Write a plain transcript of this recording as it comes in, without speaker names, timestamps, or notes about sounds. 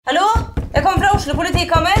Oslo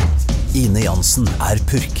politikammer. Ine Jansen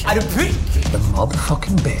purk. Du purk? The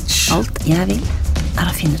motherfucking bitch. Alt jeg vil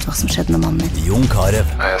å finne ut hva som skjedde med mannen min. Jon Carew.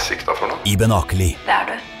 Jeg sikta for noe? Iben Akeli. Det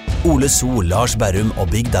du. Ole So, Lars Berrum og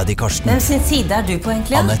Big Daddy Karsten. Hvem sin side du på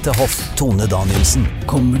egentlig? Annette Hoff, Tone Danielsen.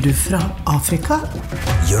 Kommer du fra Afrika?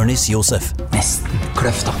 Jørnis Josef. Nesten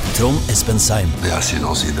kløfta. Trond Espen Seim. Det er synd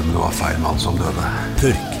å si det, men det var feil mann som døde.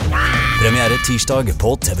 Purk. Premiere tirsdag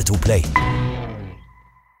på TV2 Play.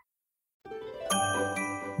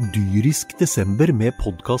 Dyrisk desember med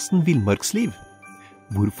podkasten Villmarksliv.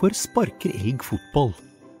 Hvorfor sparker elg fotball?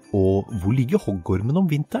 Og hvor ligger hoggormen om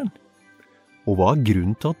vinteren? Og hva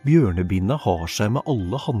grunnen til at bjørnebinna har seg med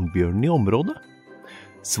alle hannbjørnene i området?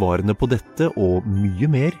 Svarene på dette og mye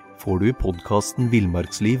mer får du i podkasten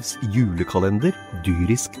Villmarkslivs julekalender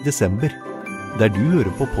Dyrisk desember, der du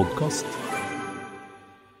hører på podkast.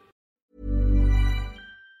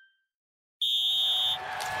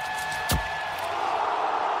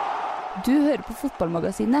 Du hører på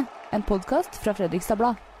Fotballmagasinet, en podcast fra Fredrikstad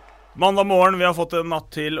Blad. Mandag morgen, vi har fått en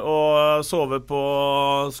natt til å sove på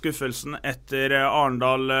skuffelsen etter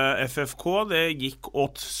Arendal FFK. Det gikk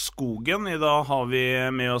åt skogen. I dag har vi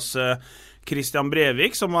med oss Christian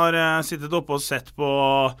Brevik, som har sittet oppe og sett på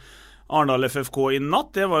Arendal FFK i natt.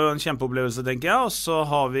 Det var jo en kjempeopplevelse, tenker jeg. Og så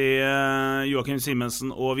har vi Joakim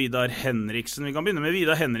Simensen og Vidar Henriksen. Vi kan begynne med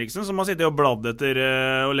Vidar Henriksen, som har sittet og bladd etter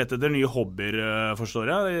og lett etter nye hobbyer,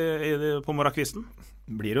 forstår jeg, på morgenkvisten.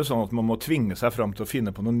 Blir det jo sånn at man må tvinge seg fram til å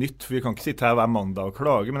finne på noe nytt, for vi kan ikke sitte her hver mandag og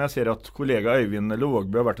klage, men jeg ser at kollega Øyvind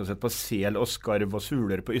Lågbø har vært og sett på sel og skarv og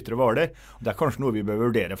suler på Ytre Hvaler. Det er kanskje noe vi bør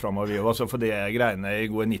vurdere fremover, altså, for det greiene i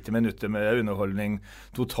gode 90 minutter med underholdning,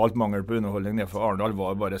 totalt mangel på underholdning nede for Arendal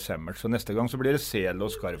var bare semmert, så neste gang så blir det sel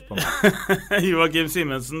og skarv på meg. Joakim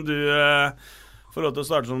Simensen, du får lov til å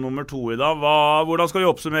starte som nummer 2 i dag. Hvordan skal vi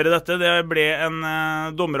oppsummere dette? Det ble en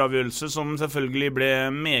dommeravgjørelse som selvfølgelig ble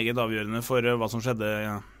meget avgjørende for hva som skjedde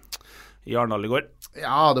i Arendal i går.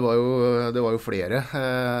 Ja, det var jo flere.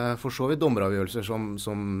 For så vidt dommeravgjørelser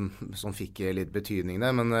som fikk litt betydning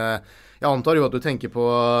der, men jeg antar jo at du tenker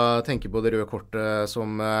på det røde kortet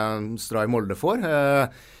som Stray Molde får.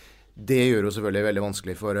 Det gjør jo selvfølgelig veldig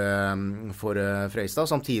vanskelig for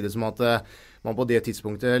Fredrikstad, samtidig som at man på det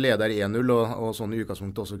tidspunktet leder 1-0, og sånn i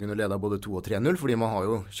utgangspunktet også kunne lede både 2 og 3-0, fordi man har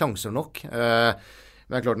jo sjanser nok. Men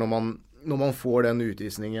det er klart, når man får den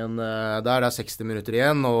utvisningen der, det er 60 minutter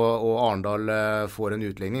igjen, og Arendal får en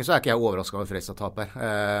utligning, så er ikke jeg overrasket over Fredrikstad taper,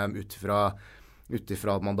 ut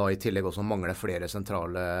ifra at man da i tillegg også mangler flere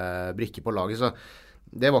sentrale brikker på laget, så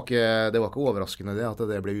det var ikke overraskende det, at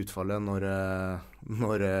det ble utfallet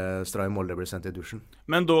når Stray Molde ble sendt i dusjen.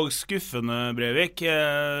 Men dog skuffende, Brevik.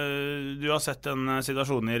 Du har sett den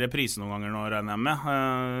situasjonen i reprise noen ganger nå, regner jeg med.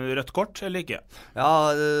 Rødt kort, eller ikke?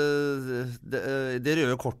 Ja, det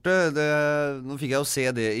røde kortet, nå fikk jeg jo se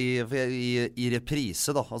det i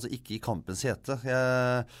reprise da, altså ikke i kampens hete.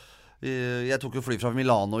 Jeg tok jo fly fra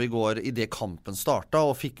Milano i går i det kampen startet,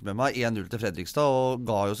 og fikk med meg 1-0 til Fredrikstad, og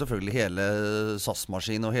ga jo selvfølgelig hele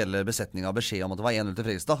SAS-maskin og hele besetningen beskjed om at det var 1-0 til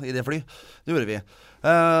Fredrikstad i det fly. Det gjorde vi.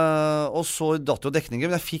 Og så datt jo dekningen,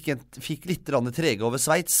 men jeg fikk litt trege over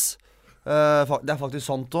Sveits. Det faktisk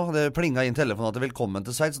sant også. Det plinget inn telefonen at det velkommen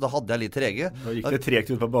til Sveits, så da hadde jeg litt trege. Da gikk det tregt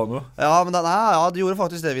ut på banen? Ja, men det gjorde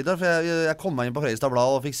faktisk det, Vidar, for jeg kom meg inn på Fredrikstad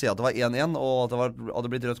Blad og fikk se at det var 1-1, og at det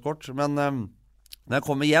hadde blitt rødt kort, men når jeg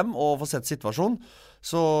kommer hjem og får sett situasjonen,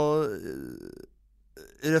 så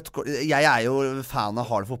rødt kort, jeg jo fan av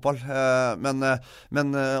hard fotball, men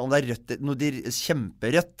om det rødt, noe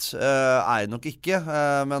kjemperødt det nok ikke,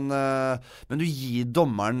 men du gir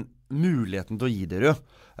dommeren muligheten til å gi det rød.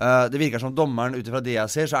 Det virker som dommeren, utifra det jeg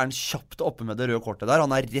ser, så han kjapt oppe med det røde kortet der.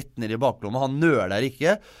 Han rett ned i baklommet, han nøler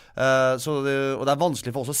ikke. Og det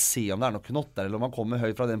vanskelig for oss å se om det noen knotter, eller om han kommer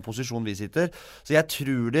høyt fra den posisjonen vi sitter. Så jeg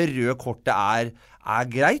tror det røde kortet er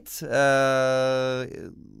greit.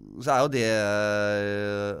 Så jo det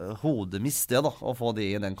hodet mistet da, å få det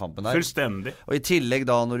i den kampen der. Fullstendig. Og i tillegg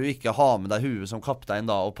da, når du ikke har med deg huet som kaptein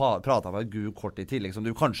da, og prater med et gult kort i tillegg, som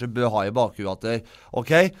du kanskje bør ha i bakhuet at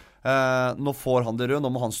ok, nå får han det rød, nå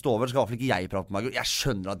må han stå over, skal i hvert fall ikke jeg prate med meg. Jeg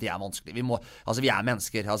skjønner at det vanskelig, vi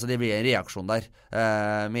mennesker, det blir en reaksjon der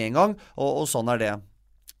med en gang, og sånn det.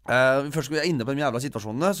 Først skal vi inne på de jævla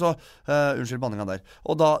situasjonene, så unnskyld banningen der.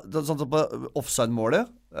 Og da sånn på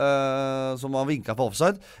offside-målet, som var vinket på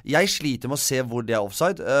offside, jeg sliter med å se hvor det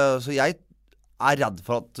offside, så jeg redd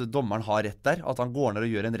for at dommeren har rett der, at han går ned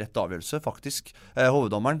og gjør en rett avgjørelse, faktisk,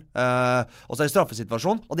 hoveddommeren. Og så det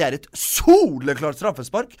straffesituasjon, og det et soleklart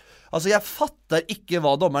straffespark. Altså, jeg fatter ikke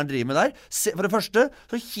hva dommeren driver med der. For det første,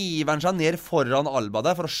 så hiver han seg ned foran Alba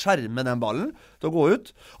der for å skjerme den ballen til å gå ut.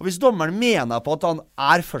 Og hvis dommeren mener på at han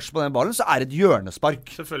først på den ballen, så det et hjørnespark.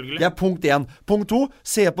 Selvfølgelig. Det punkt 1. Punkt 2,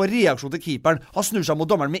 se på reaksjon til keeperen. Han snur seg mot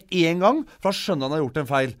dommeren med en gang, for han skjønner han har gjort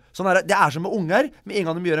en feil. Sånn det som med unger. Med en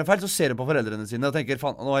gang de gjør en feil, så ser de på foreldrene sine og tenker,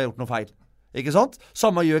 faen, nå har jeg gjort noe feil. Ikke sant?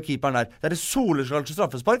 Samme gjør keeperen der. Det et soleklart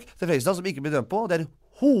straffespark til Fredrikstad som ikke blir dømt på, og det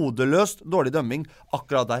hodeløst dårlig dømming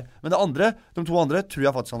akkurat der. Men det andre, de to andre, tror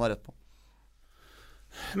jeg faktisk han har rett på.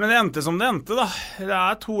 Men det endte som det endte, da. Det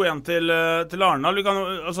 2-1 til Arendal.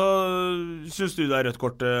 Synes du det rødt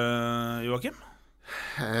kort, Joakim?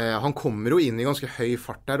 Han kommer jo inn i ganske høy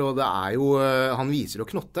fart der, og det jo han viser jo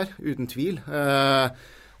knott der, uten tvil.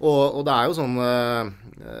 Og det jo sånn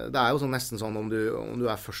nesten sånn om du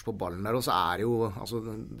først på ballen der, og så det jo altså,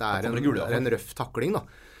 det en røff takling da.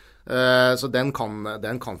 Så den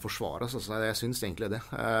kan forsvares, altså, jeg synes egentlig det.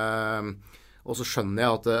 Og så skjønner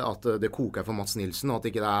jeg at det koker for Mats Nilsen, og at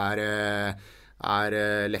ikke det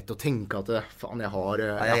lett å tenke at faen, jeg har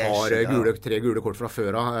 3 gule kort fra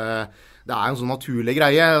før av. Det en sånn naturlig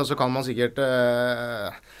greie, og så kan man sikkert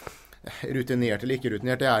rutinert eller ikke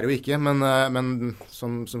rutinert, det det jo ikke, men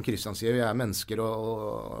som Kristian sier, vi mennesker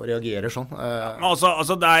og reagerer sånn.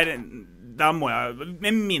 Altså der må jeg,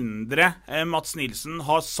 med mindre Mats Nilsen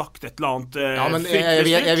har sagt et eller annet ja, men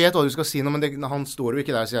jeg vet hva du skal si nå, men han står jo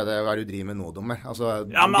ikke der og sier hva du driver med nå, dommer. Altså,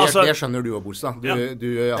 det skjønner du og Bolstad. Jeg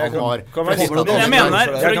mener,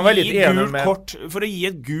 for å gi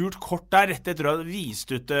et gult kort der rett etter å ha vist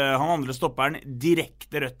ut han andre stopperen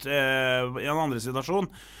direkte rødt i en andre situasjon,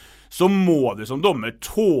 så må du som dommer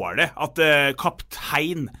tåle at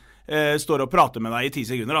kaptein står og prater med deg i 10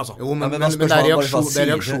 sekunder, altså. Jo, men det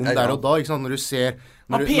reaksjonen der og da, ikke sant, når du ser...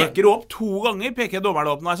 Han peker opp 2 ganger, peker dommeren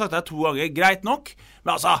opp, nå har jeg sagt det 2 ganger, greit nok,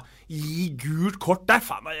 men altså, gi gult kort der,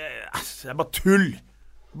 faen, det bare tull.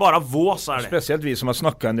 Bare vås det. Spesielt vi som har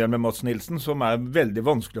snakket en del med Mats Nilsen, som veldig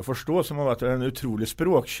vanskelig å forstå, som har vært en utrolig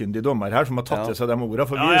språkkyndig dommer her, som har tatt til seg de ordene.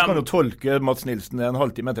 For vi kan jo tolke Mats Nilsen en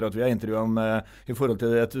halvtime etter at vi har intervjuet han i forhold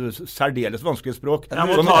til et særdeles vanskelig språk. Det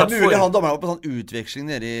mulig han dommeren var på sånn utveksling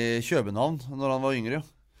nede i København når han var yngre.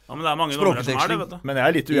 Ja, men det mange dommere som det, vet du. Men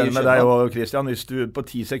jeg litt uenig med deg og Christian. Hvis du på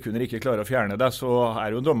 10 sekunder ikke klarer å fjerne deg, så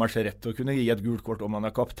jo dommers rett til å kunne gi et gult kort om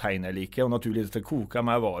han kaptein eller ikke. Og naturligvis til koka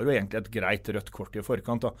meg var jo egentlig et greit rødt kort i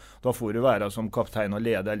forkant. Da får du være som kaptein og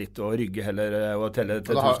lede litt og rygge heller og telle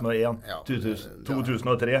til 2001,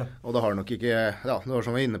 2003. Og det har nok ikke, det var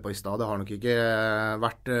som vi var inne på i sted, det har nok ikke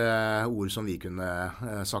vært ord som vi kunne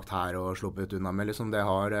sagt her og sluppet unna med. Liksom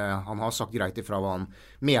han har sagt greit ifra hva han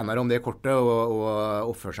mener om det kortet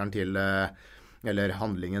og oppførselen til, eller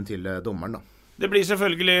handlingen til dommeren da. Det blir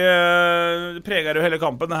selvfølgelig, det preger jo hele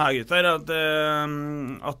kampen det her, gutter,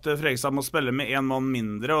 at Fredrikstad må spille med en mann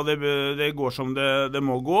mindre, og det går som det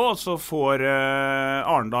må gå, og så får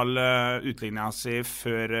Arendal utligningen sin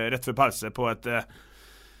rett før pause på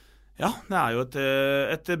ja, det jo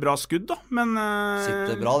et bra skudd da, men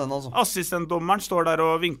sitter bra den altså. Assistentdommeren står der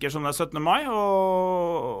og vinker som det 17. mai,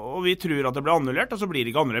 og vi tror at det blir annullert, og så blir det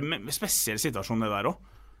ikke annullert, med spesiell situasjon det der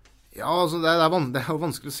også. Ja, altså det jo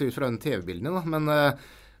vanskelig å se ut fra den TV-bildene da, men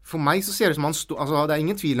for meg så ser det ut som han altså det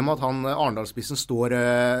ingen tvil om at han Arendalsspissen står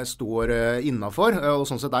innenfor, og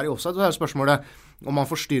sånn sett i offside, så det spørsmålet om han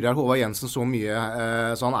forstyrrer Håvard Jensen så mye,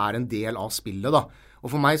 så han en del av spillet da. Og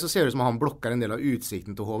for meg så ser det ut som han blokker en del av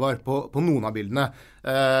utsikten til Håvard på noen av bildene,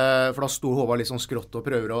 for da står Håvard litt sånn skrått og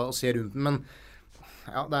prøver å se rundt den, men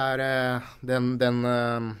ja, den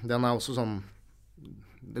også sånn,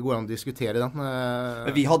 det går an å diskutere den.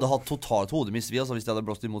 Men vi hadde hatt totalt hodemiss hvis de hadde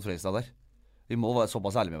blåst imot Fredrikstad der. Vi må være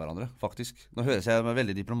såpass ærlige med hverandre, faktisk. Nå høres jeg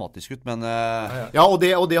veldig diplomatisk ut, men... Ja, og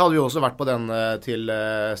det hadde vi også vært på den til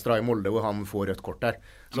Stray Molde, hvor han får rødt kort der.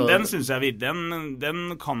 Så... Den synes jeg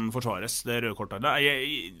den kan forsvares, det røde kortet.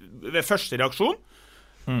 Ved første reaksjon,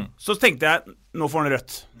 så tenkte jeg, nå får han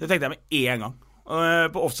rødt. Det tenkte jeg med en gang.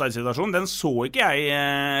 På offside-situasjonen, den så ikke jeg,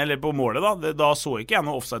 eller på målet da så ikke jeg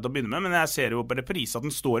noe offside å begynne med, men jeg ser jo på reprise at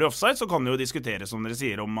den står i offside, så kan det jo diskutere, som dere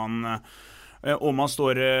sier, om man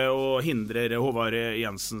står og hindrer Håvard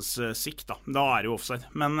Jensens sikt da det jo offside,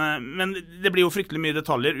 men det blir jo fryktelig mye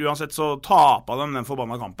detaljer, uansett så taper de den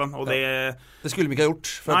forbanna kampen, og det skulle de ikke ha gjort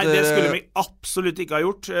nei, det skulle de absolutt ikke ha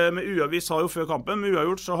gjort. Med uavgjort, vi sa jo før kampen, med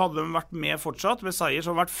uavgjort så hadde de vært med fortsatt, med seier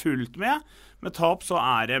så har de vært fullt med tap så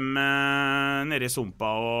de nede i sumpa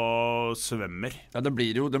og svømmer. Ja, den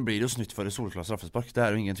blir jo snytt for et solklart straffespark, det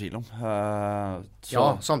jo ingen tvil om.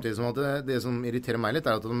 Ja, samtidig som at det som irriterer meg litt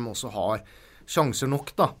at de også har sjanser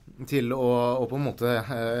nok da, til å på en måte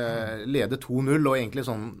lede 2-0, og egentlig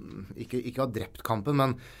sånn, ikke ha drept kampen,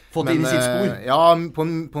 men fått inn i sitt spor. Ja, på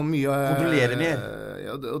mye kontrollere mer.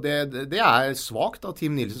 Ja, og det svagt av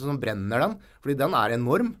Team Nielsen som brenner den, fordi den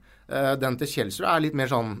enorm. Den til Kjelsrud litt mer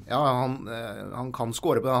sånn, ja, han kan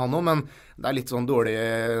score på den han også, men det litt sånn dårlig,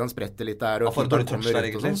 han spretter litt der, og dårlig touch der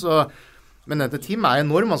egentlig. Men den til Team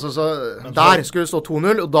enorm, altså, så der skulle det stå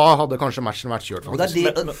 2-0, og da hadde kanskje matchen vært kjørt.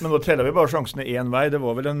 Men nå teller vi bare sjansene en vei. Det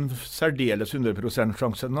var vel en særdeles 100%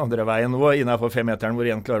 sjanse den andre veien nå, innenfor 5-meteren, hvor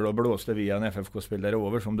en klarer å blåse det via en FFK-spiller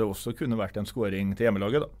over, som det også kunne vært en scoring til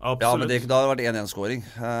hjemmelaget da. Absolutt. Ja, men det hadde vært 1-1-scoring.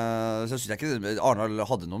 Så synes jeg ikke Arendal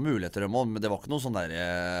hadde noen muligheter, men det var ikke noe sånn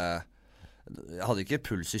der... Jeg hadde ikke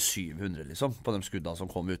puls i 700 liksom, på de skuddene som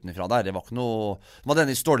kom utenifra der. Det var ikke noe... Det var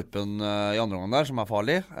den i stolpen i andre omgang der som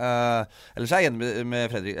farlig. Ellers jeg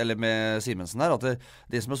enig med Simensen der, at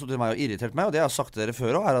det som har stått til meg og irritert meg, og det har jeg sagt til dere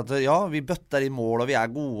før også, at ja, vi bøtter i mål, og vi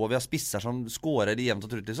gode, og vi har spisser som skårer jevnt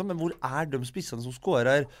og trutt liksom, men hvor de spissene som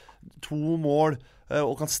skårer 2 mål,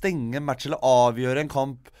 og kan stenge match eller avgjøre en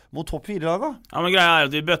kamp mot topp 4-laget? Ja, men greia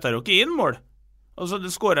at vi bøtter jo ikke inn mål. Altså,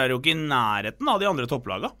 det skårer jo ikke i nærheten av de andre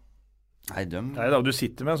topplagene. Nei, da, du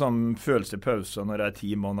sitter med en sånn følelse i pausen når det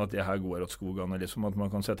 10 mann at det her går åt skogene, liksom, at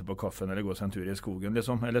man kan sette på kaffen eller gå seg en tur i skogen,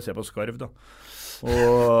 liksom, eller se på skarv da.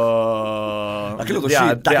 Og det er ikke lov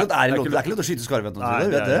å skyte skarven. Nei,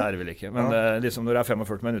 det er vel ikke. Men liksom, når det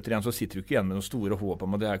 45 minutter igjen, så sitter du ikke igjen med noen store håp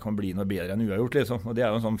om at det her kan bli noe bedre enn uavgjort, liksom. Og det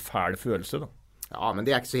jo en sånn fæl følelse da. Ja, men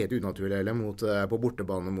det ikke så helt unaturlig heller på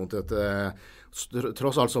bortebane mot et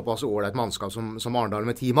tross alt såpass ålreit mannskap som Arendal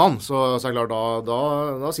med 10 mann, så er klart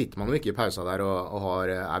da sitter man jo ikke i pausa der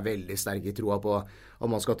og veldig sterk i troa på at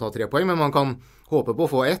man skal ta 3 poeng, men man kan håpe på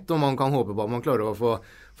å få 1, og man kan håpe på at man klarer å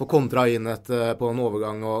få kontra inn på en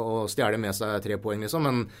overgang og stjele med seg 3 poeng liksom,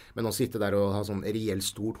 men å sitte der og ha sånn reelt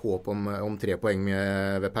stort håp om 3 poeng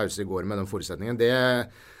ved pause i går med den forutsetningen,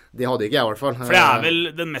 det hadde ikke jeg i hvert fall. For det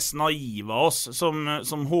vel den mest naive av oss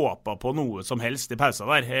som håpet på noe som helst i pausa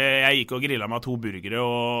der. Jeg gikk og grillet meg 2 burgere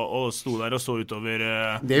og sto der og så utover...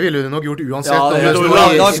 Det ville du nok gjort uansett. Ja, det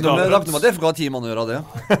lagt med det for å ha 10 mann å gjøre det.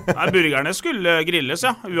 Nei, burgerne skulle grilles,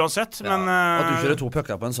 ja, uansett. Men, at du kjører 2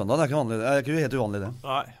 pucker på en søndag, det ikke vanlig. Det ikke helt uvanlig det.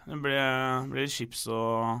 Nei, det ble chips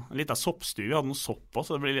og litt av soppstyr. Vi hadde noe sopp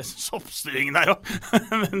også, så det ble litt soppstyring der også.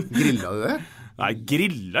 Grillet du det? Nei,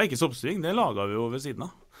 grillet ikke soppstyring. Det laget vi jo ved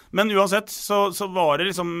siden av. Men uansett, så var det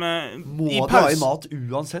liksom må du ha i mat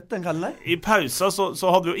uansett den kvelden der? I pausa så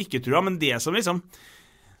hadde vi jo ikke trua, men det som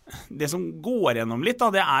går gjennom litt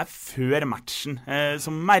da, det før matchen.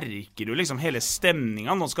 Så merker du liksom hele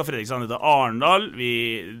stemningen. Nå skal Fredrikstad ned til Arendal.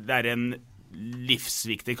 Det en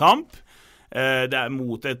livsviktig kamp. Det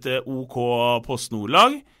mot et OK Post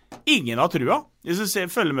Nord-lag. Ingen har trua. Hvis du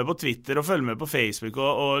følger med på Twitter og følger med på Facebook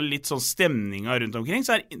og litt sånn stemninger rundt omkring,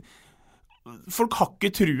 så folk har ikke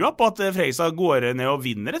trua på at Fredrikstad går ned og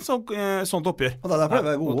vinner et sånt oppgjør. Og det pleier å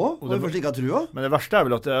være gode også, og først ikke har trua. Men det verste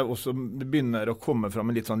vel at det begynner å komme fram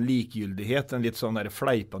en litt sånn likegyldighet, en litt sånn der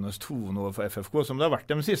fleipende tone overfor FFK, som det har vært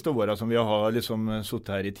de siste årene, som vi har liksom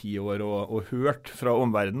suttet her i 10 år og hørt fra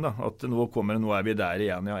omverdenen, da, at nå vi der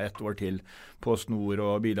igjen, ja, 1 år til Post Nord,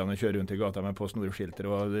 og bilene kjører rundt i gata med Post Nord-skilter,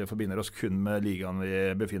 og det forbinder oss kun med ligaen vi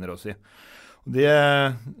befinner oss i. Det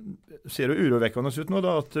ser jo urovekkende ut nå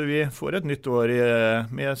da, at vi får et nytt år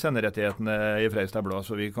med senderettighetene i Fredrikstad Blad,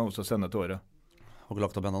 så vi kan også sende til året. Har ikke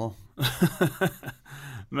lagt opp enda da.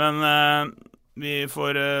 Men vi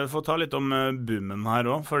får ta litt om boomen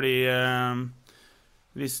her også, fordi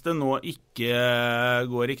hvis det nå ikke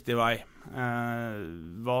går riktig vei,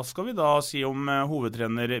 hva skal vi da si om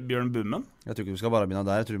hovedtrener Bjørn Boomen? Jeg tror ikke vi skal bare begynne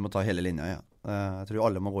der, jeg tror vi må ta hele linja. Ja. Jeg tror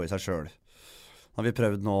alle må gå i seg selv. Har vi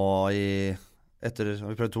prøvd nå har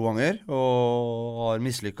vi prøvd 2 ganger og har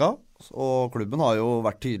mislykket, og klubben har jo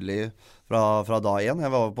vært tydelig fra dag 1.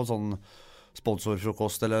 Jeg var på sånn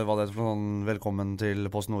sponsorfrokost, eller hva det for sånn velkommen til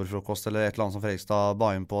Post Nord-frokost, eller et eller annet som Fredrikstad ba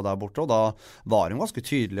inn på der borte, og da var de ganske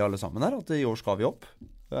tydelige alle sammen her, at i år skal vi opp.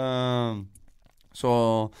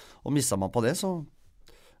 Og misser man på det, så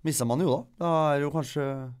misser man jo da. Da jo kanskje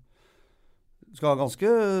skal være ganske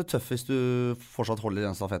tøff hvis du fortsatt holder i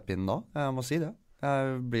den stafettpinnen da. Jeg må si det.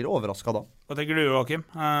 Jeg blir overrasket da. Hva tenker du, Joachim?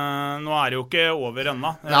 Nå det jo ikke over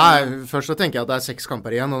ennå. Nei, først så tenker jeg at det 6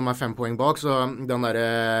 kamper igjen, og de 5 poeng bak, så den der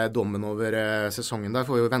dommen over sesongen der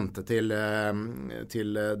får vi jo vente til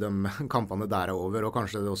de kampene der over, og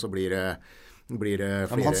kanskje det også blir flere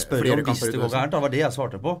kamper. Men han spør om hvis det går gærent, det var det jeg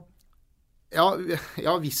svarte på.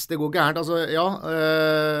 Ja, hvis det går gærent, altså, ja.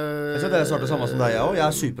 Jeg synes det svarte samme som deg, jeg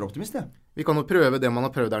er superoptimist, jeg. Vi kan jo prøve det man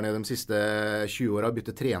har prøvd der nede de siste 20 årene,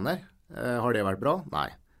 bytte trener. Har det vært bra? Nei.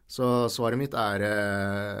 Så svaret mitt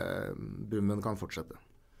Bummen kan fortsette.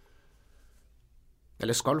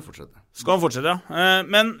 Eller skal fortsette. Skal fortsette, ja.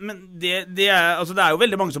 Men det er jo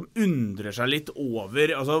veldig mange som undrer seg litt over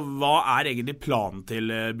hva egentlig planen til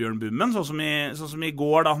Bjørn Bummen, sånn som i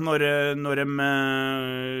går da, når de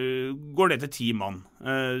går ned til 10 mann.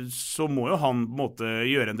 Så må jo han på en måte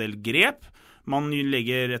gjøre en del grep. Man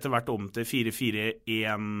legger etter hvert om til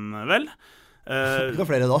 4-4-1 vel. Ikke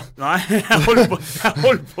flere da. Nei, jeg holdt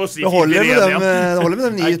på å si 4-4-1 igjen. Det holder med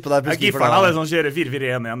dem 9 utpå der. Gifferen hadde sånn kjøre 4-4-1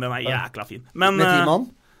 igjen, den jækla fin. Med 10 mann?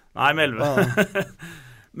 Nei, med 11.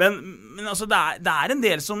 men det en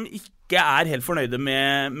del som ikke helt fornøyde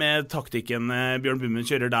med taktikken Bjørn Bummen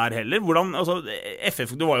kjører der heller. Hvordan,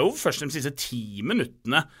 FFK, det var jo først de siste 10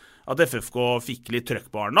 minuttene at FFK fikk litt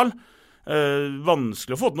trøkk på Arendal.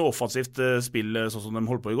 Vanskelig å få til noe offensivt spill sånn som de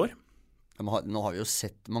holdt på i går. Nå har vi jo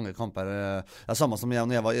sett mange kamper. Det samme som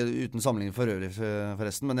når jeg var uten sammenligning for øvrig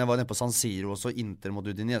forresten, men jeg var nede på San Siro og så Inter mot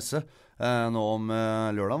Udinese nå om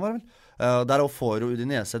lørdagen var det vel. Der får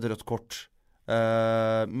Udinese et rødt kort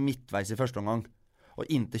midtveis i første omgang, og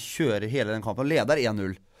Inter kjører hele den kampen og leder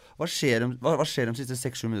 1-0. Hva skjer de siste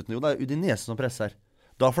 6-7 minuttene? Jo, det Udinese som presser.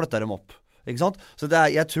 Da flytter de opp. Ikke sant? Så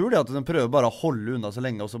jeg tror det at de prøver bare å holde unna så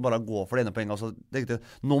lenge og så bare gå for det ene poenget og så tenkte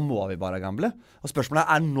nå må vi bare gamble. Og spørsmålet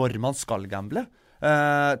når man skal gamble.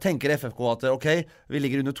 Tenker FFK at ok, vi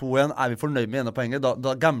ligger under 2-1, vi fornøyd med ene poenget,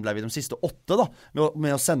 da gambler vi de siste 8 da,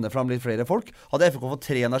 med å sende fram litt flere folk. Hadde FFK fått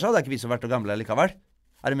 3 der så, det ikke vi som vært å gamble likevel.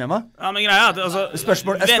 Er du med meg? Ja, men greia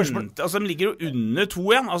spørsmål. De ligger jo under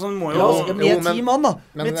 2-1. Med 10 mann da.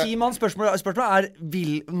 Med 10 mann,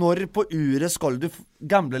 spørsmålet når på uret skal du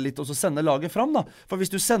gamble litt og så sende laget fram da? For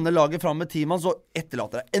hvis du sender laget fram med 10 mann, så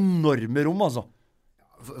etterlater det enorme rom,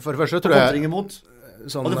 For det første tror jeg...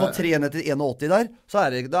 Og du får 3 ned til 81 der, så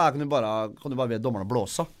da kan du bare ved dommerne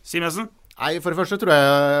blåse. Simensen? Nei, for det første tror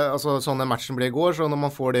jeg, sånn matchen ble i går, så når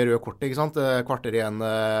man får det røde kortet, ikke sant, kvarter igjen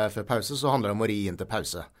før pause, så handler det om å ri inn til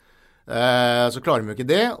pause. Så klarer de jo ikke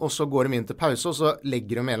det, og så går de inn til pause, og så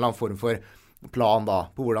legger de en eller annen form for plan da,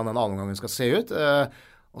 på hvordan den annen omgangen skal se ut.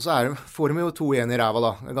 Og så får de jo 2-1 i ræva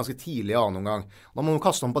da, ganske tidlig i annen omgang. Da må de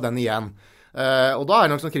kaste om på den igjen. Og da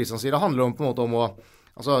det nok som Kristian sier, det handler på en måte om å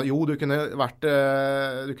du kunne vært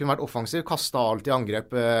offensiv, kastet alt i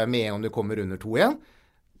angrep med en gang du kommer under 2-1.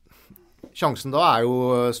 Sjansen da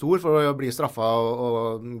jo stor for å bli straffet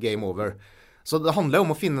og game over. Så det handler jo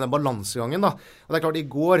om å finne den balansegangen da. Og det klart,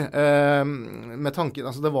 i går, med tanken,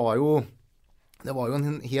 det var jo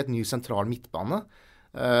en helt ny sentral midtbane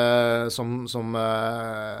som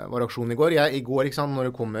var aksjonen i går. I går, ikke sant,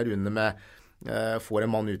 når du kommer under med får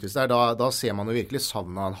en mann utvist der, da ser man jo virkelig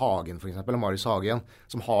savnet av Hagen, for eksempel, Marius Hagen,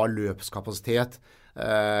 som har løpskapasitet,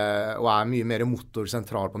 og mye mer motor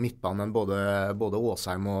sentral på midtbanen enn både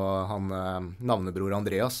Åsheim og han navnebror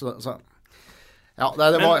Andreas. Så ja,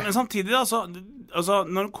 det var... Men samtidig da,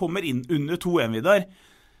 når de kommer inn under 2-1 videre,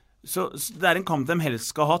 så det en kamp de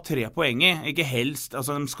helst skal ha 3 poeng i, ikke helst,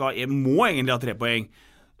 de må egentlig ha 3 poeng.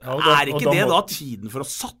 Ja, ikke det da tiden for å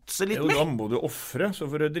satse litt mer? Da må du offre, så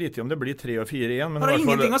for å drite i om det blir 3 og 4 igjen. Men har det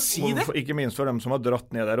ingenting å si det? Ikke minst for dem som har dratt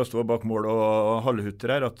ned der og står bak mål og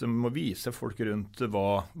halvhutter her, at de må vise folk rundt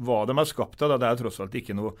hva de har skapt av. Det tross alt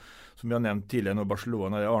ikke noe, som vi har nevnt tidligere, når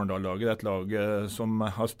Barcelona Arendal-laget, det et lag som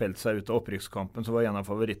har spilt seg ut av opprykkskampen, som var en av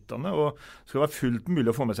favorittene, og det skal være fullt mulig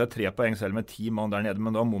å få med seg 3 poeng selv med 10 mann der nede,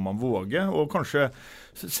 men da må man våge, og kanskje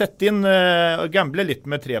sette inn, gamble litt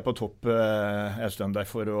med 3 på topp en stund der,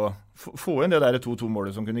 for å få inn det der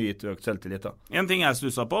 2-2-målet som kunne gitt økt selvtillit da. En ting jeg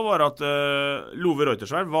stusset på var at Love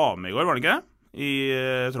Reutersvær var med i går, var det ikke? I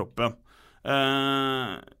troppen.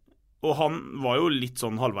 Og han var jo litt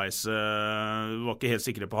sånn halvveis, var ikke helt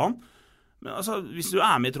sikre på han. Men hvis du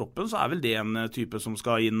med i troppen, så vel det en type som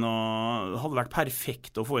skal inn, og hadde vært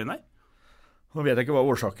perfekt å få inn der. Nå vet jeg ikke hva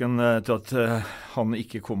årsaken til at han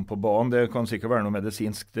ikke kom på banen. Det kan sikkert være noe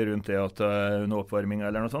medisinsk rundt det, at under oppvarming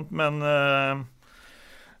eller noe sånt, men...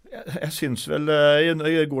 Jeg synes vel,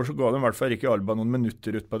 i går så ga de i hvert fall ikke Alba noen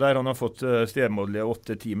minutter ut på der. Han har fått stedmålige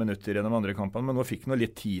 8-10 minutter i de andre kampene, men nå fikk han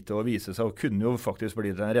litt tid til å vise seg, og kunne jo faktisk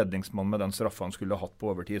blitt en redningsmann med den straffa han skulle ha hatt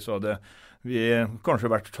på overtid. Så hadde vi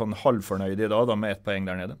kanskje vært sånn halvfornøyde i dag da, med 1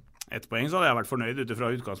 poeng der nede. 1 poeng, så hadde jeg vært fornøyd utifra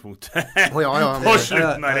utgangspunktet ja, på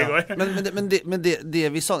slutten her i går. Men det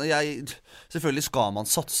vi sa, selvfølgelig skal man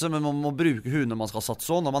satse, men man må bruke huet når man skal satse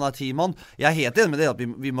også, når man 10 mann. Jeg helt enig med det at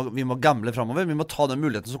vi må gamble fremover, vi må ta den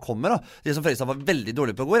muligheten som kommer da. Det som Fredrikstad var veldig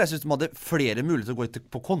dårlig på i går, jeg synes de hadde flere muligheter å gå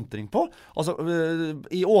på kontring på,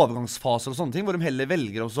 i overgangsfaser og sånne ting, hvor de heller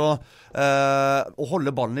velger også å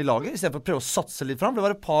holde ballen i laget, i stedet for å prøve å satse litt frem. Det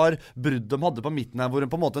var et par brudd de hadde på midten her, hvor de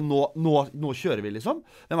på en måte, nå kjører vi liksom.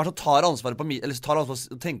 Hvem så tar ansvaret på eller tar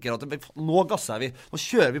ansvaret og tenker at nå gasser vi, nå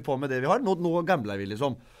kjører vi på med det vi har, nå gambler vi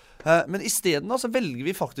liksom. Men i stedet da, så velger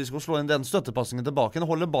vi faktisk å slå inn den støttepassingen tilbake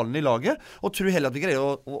og holde ballen i laget, og tror heller at vi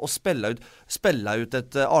greier å spille ut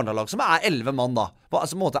et Arendal-lag som 11 mann da,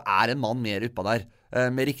 altså på en måte en mann mer uppa der,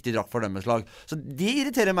 med riktig drakt for dømmeslag. Så det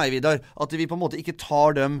irriterer meg, Vidar, at vi på en måte ikke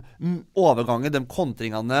tar de overgangene, de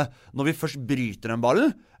kontringene, når vi først bryter den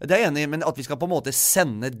ballen. Det er jeg enig i, men at vi skal på en måte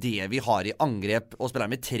sende det vi har i angrep og spille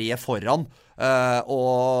med 3 foran,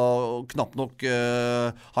 og knapt nok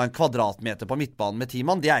ha en kvadratmeter på midtbanen med 10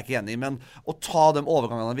 mann, det er jeg ikke enig i, men å ta de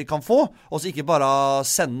overgangene vi kan få, og så ikke bare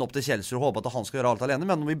sende den opp til Kjelsrud og håpe at han skal gjøre alt alene,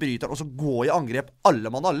 men når vi bryter og så gå i angrep alle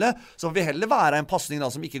mann alle, så får vi heller være en passning da,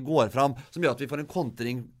 som ikke går fram, som gjør at vi får en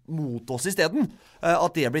kontring mot oss i stedet.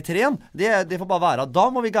 At det blir 3-1, det får bare være. Da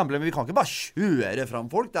må vi gamble, men vi kan ikke bare kjøre fram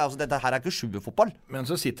folk. Dette her ikke sjuerfotball. Men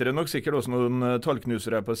så sitter det nok sikkert også noen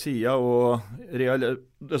tallknusere på siden, og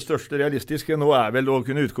det største realistiske nå vel å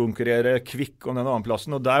kunne utkonkurrere Kvikk om den annen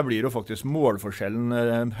plassen, og der blir jo faktisk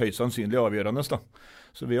målforskjellen høyst sannsynlig avgjørende da.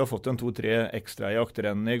 Så vi har fått en 2-3 ekstra i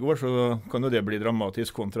akterenden i går, så kan jo det bli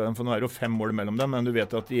dramatisk kontra dem, for nå jo 5 mål mellom dem, men du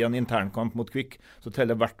vet at i en internkamp mot Kvikk, så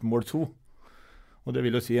teller hvert mål 2. Og det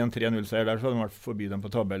vil jo si en 3-0-seier der, så hadde de vært forbi dem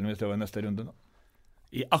på tabellen hvis det var neste runde da.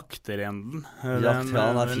 I akterenden. Den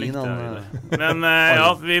fin. Men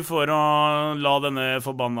ja, vi får å la denne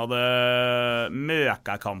forbannede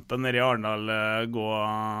møkakampen nede i Arendal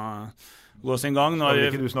gå sin gang. Nå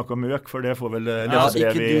ikke du snakke om møk, for det får vel du skal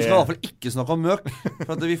i hvert fall ikke snakke om møk,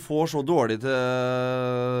 for at vi får så dårlig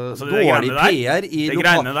PR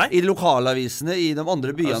i lokalavisene i de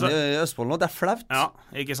andre byene i Østfold nå. Det flaut. Ja,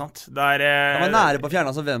 ikke sant. De nære på å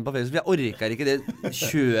fjerne som venn på Facebook. Jeg orker ikke det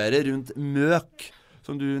kjøre rundt møk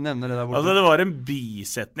som du nevner det der borte. Altså det var en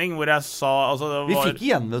bisetning hvor jeg sa vi fikk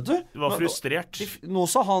igjen, vet du. Det var frustrert. Nå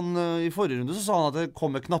sa han, i forrige runde så sa han at det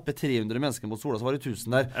kommer knappe 300 mennesker mot Sola, så var det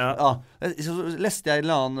 1000 der. Ja. Så leste jeg en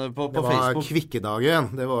eller annen på Facebook. Det var Kvikkedagen.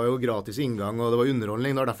 Det var jo gratis inngang, og det var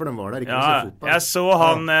underholdning. Det var derfor de var der, ikke å se fotball. Jeg så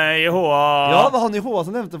han i HA. Ja, det var han i HA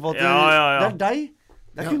som nevnte på at det deg.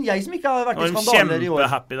 Det kun jeg som ikke har vært i skandaler i år.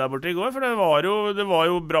 Kjempehappy der borte i går, for det var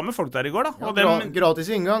jo bra med folk der i går da. Ja,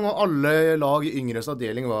 gratis inngang, og alle lag i yngres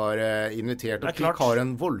avdeling var invitert. Og Kvikk har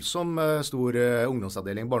en voldsom stor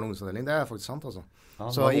ungdomsavdeling, barne- og ungdomsavdeling. Det faktisk sant, altså. Ja,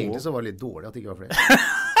 så egentlig så var det litt dårlig at det ikke var flere.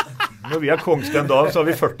 Når vi Kongstendal, så har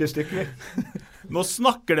vi 40 stykker. Nå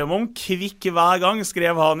snakker de om Kvikk hver gang,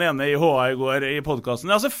 skrev han ene i HA i går i podkasten.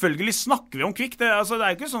 Ja, selvfølgelig snakker vi om Kvikk. Det er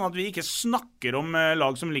ikke sånn at vi ikke snakker om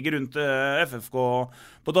lag som ligger rundt FFK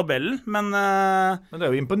på tabellen, men det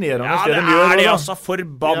jo imponerende. Ja, det de altså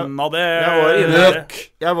forbannede.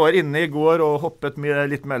 Jeg var inne i går og hoppet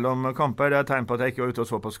litt mellom kamper. Det tegn på at jeg ikke var ute og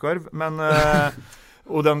så på skarv, men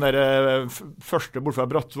og den der første bort fra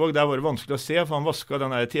Brattvåg, der var det vanskelig å se, for han vasket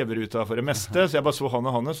den der TV-ruta for det meste, så jeg bare så han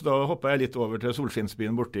og Hannes, så da hoppet jeg litt over til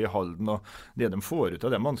Solskinnsbyen borte i Halden, og det de får ut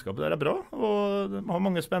av det mannskapet der bra, og de har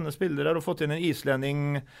mange spennende spillere, og fått inn en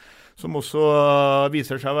islending som også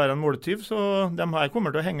viser seg å være en måltyv, så de her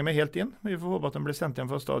kommer til å henge med helt inn. Vi får håpe at de blir sendt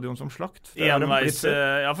hjem fra stadion som slakt. Ja,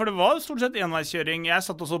 for det var stort sett enveiskjøring. Jeg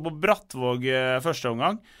satt også på Brattvåg første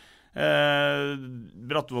omgang.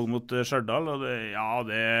 Brattvåg mot Stjørdal, og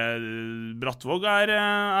Brattvåg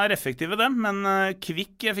er effektive dem, men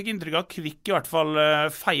Kvikk, jeg fikk inntrykk av Kvikk i hvert fall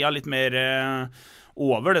feia litt mer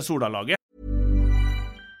over det Sola-laget.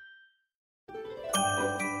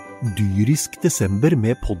 Dyrisk desember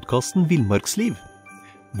med podkasten Villmarksliv.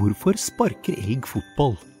 Hvorfor sparker elg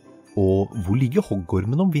fotball? Og hvor ligger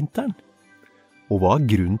hoggormen om vinteren? Og hva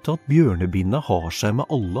grunnen til at bjørnebinna har seg med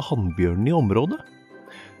alle hannbjørnene i området?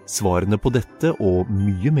 Svarene på dette og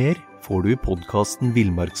mye mer får du i podkasten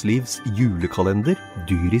Villmarkslivs julekalender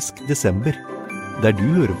Dyrisk desember, der du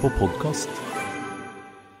hører på podkast.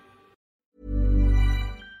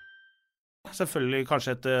 Selvfølgelig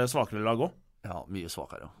kanskje et svakere lag også. Ja, mye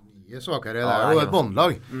svakere. Mye svakere, det jo et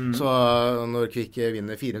båndlag. Så når Kvikk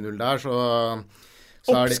vinner 4-0 der, så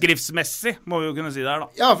oppskriftsmessig, må vi jo kunne si der da.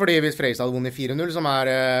 Ja, fordi hvis Freistad hadde vunnet 4-0, som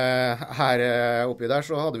her oppi der,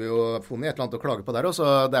 så hadde vi jo funnet et eller annet å klage på der også,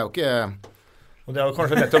 så det jo ikke... Og det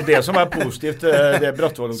kanskje nettopp det som positivt, det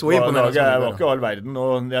Brattvåg-laget var ikke all verden,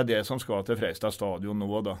 og det det som skal til Freistad stadion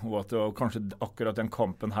nå da, og at kanskje akkurat den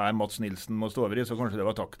kampen her Mats Nilsen må stå over i, så kanskje det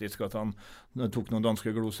var taktisk at han tok noen danske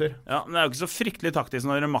gloser. Ja, men det jo ikke så fryktelig taktisk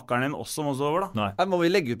når makkeren din også må stå over da. Nei. Må vi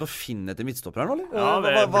legge ut på Finn etter midtstopperen, eller? Ja,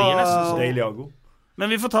 det blir nesten så. Deilago. Men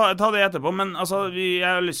vi får ta det etterpå, men altså, jeg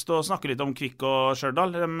har lyst til å snakke litt om Kvikk og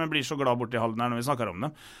Stjørdal. De blir så glad borte i Halden her når vi snakker om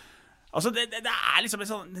dem. Altså, det liksom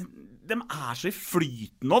sånn, de så I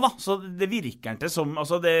flyten nå, da. Så det virker ikke som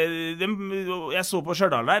altså jeg så på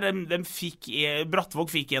Stjørdal der.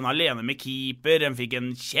 Brattvåg fikk en alene med keeper. De fikk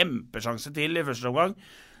en kjempesjanse til I første omgang.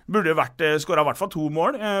 Burde skåret I hvert fall 2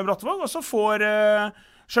 mål, Brattvåg. Og så får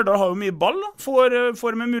Stjørdal har jo mye ball, da.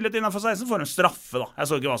 Får med mulighet innenfor 16, får en straffe, da. Jeg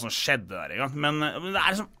så ikke hva som skjedde der engang. Men det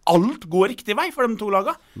liksom alt går riktig vei for de 2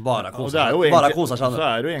 laga. Bare koser seg. Så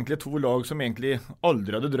det jo egentlig 2 lag som egentlig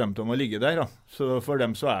aldri hadde drømt om å ligge der, da. Så for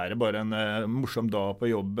dem så det bare en morsom dag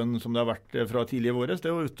på jobben som det har vært fra tidlig I våres.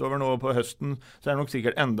 Det jo utover nå på høsten, så det nok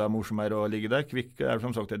sikkert enda morsommere å ligge der. Kvik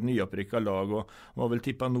som sagt et nyopprykket lag, og var vel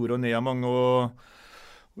tippet nord og ned av mange, og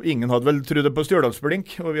ingen hadde vel trodd det på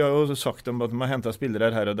Stjørdalsblink, og vi har jo sagt dem at de har hentet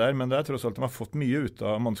spillere her og der, men det tross alt de har fått mye ut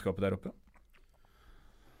av mannskapet der oppe.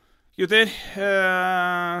 Gutter,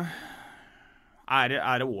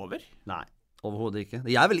 det over? Nei, overhodet ikke.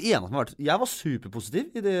 Jeg vel enig med jeg var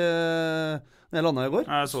superpositiv I det når jeg landet I går.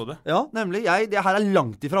 Jeg så det. Ja, nemlig. Det her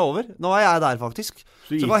langt ifra over. Nå jeg der, faktisk.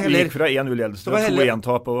 Så gikk fra 1-0-ledelse til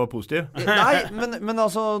 2-1-tap og var positiv? Nei, men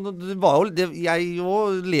altså, det var jo jeg jo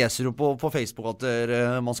leser jo på Facebook at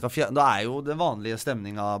man skal fjerne. Det jo den vanlige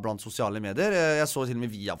stemningen blant sosiale medier. Jeg så til og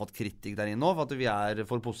med vi har fått kritikk der inne nå, for at vi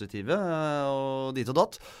for positive og dit og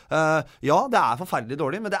datt. Ja, det forferdelig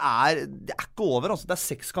dårlig, men det ikke over. Altså, det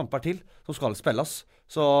 6 kamper til som skal spilles.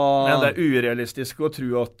 Så men det urealistisk å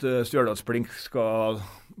tro at Stjørdalsblink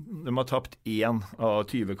de har tapt 1 av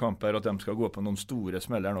 20 kamper, at de skal gå på noen store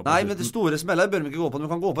smeller nå. Nei, men det store smeller bør vi ikke gå på. De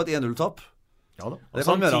kan gå på et 1-0-tap. Ja da. Og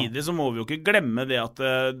samtidig så må vi jo ikke glemme det at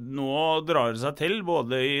nå drar det seg til,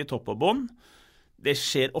 både I topp og bånd. Det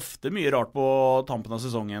skjer ofte mye rart på tampen av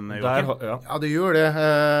sesongen. Ja, det gjør det.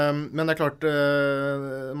 Men det klart,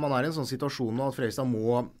 man I en sånn situasjon nå at Fredrikstad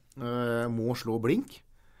må slå Blink.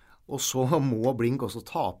 Og så må Blink også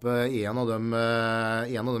tape en av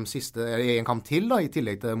dem siste, en kamp til da, I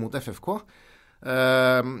tillegg til mot FFK.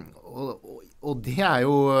 Og det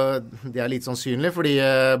jo det litt sannsynlig, fordi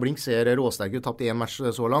Blink ser råsterk ut, tapt 1 match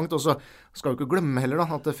så langt, og så skal vi ikke glemme heller da,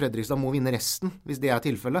 at Fredrikstad må vinne resten, hvis det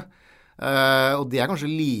tilfellet. Og det kanskje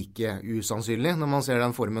like usannsynlig når man ser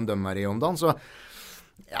den formen de I om dagen, så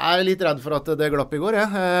jeg litt redd for at det glapp I går,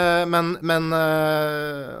 men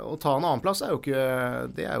å ta en annen plass jo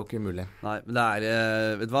ikke mulig. Nei, men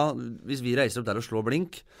vet du hva? Hvis vi reiser opp der og slår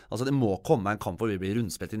Blink, altså det må komme en kamp hvor vi blir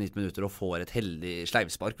rundspilt I 90 minutter og får et heldig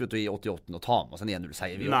sleivspark vet du, I 88 og ta med oss en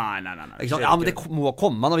 1-0-seier. Nei. Ja, men det må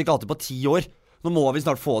komme når vi ikke har hatt det på 10 år. Nå må vi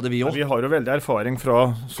snart få det vi også. Vi har jo veldig erfaring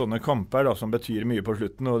fra sånne kamper da, som betyr mye på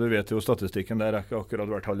slutten, og du vet jo statistikken der ikke akkurat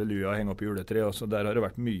vært halleluja henge opp I juletre, og så der har det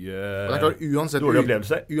vært mye dårlige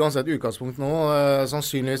opplevelser. Uansett utgangspunkt nå,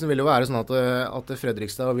 sannsynligvis vil det jo være sånn at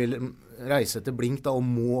Fredrikstad vil reise til Blink da, og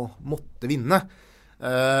måtte vinne.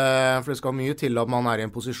 For det skal mye til at man I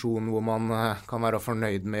en posisjon hvor man kan være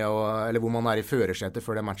fornøyd med, eller hvor man I førersetet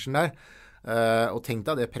før den matchen der. Og tenk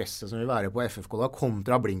deg det presset som vil være på FFK da,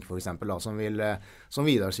 kontra Blink for eksempel da, som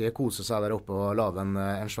Vidar sier, kose seg der oppe og lave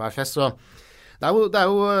en svær fest. Så det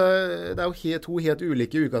jo 2 helt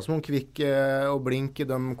ulike utgangspunkt. Kvik og Blink,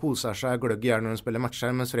 de koser seg gløgg gjerne når de spiller matcher,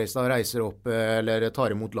 mens Fredrikstad reiser opp eller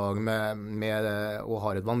tar imot lag med og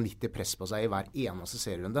har et vanvittig press på seg I hver eneste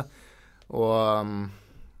serierunde. Og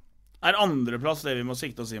andreplass det vi må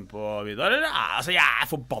sikte oss inn på, Vidar? Altså, jeg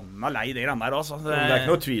forbanna lei det grann der også. Det ikke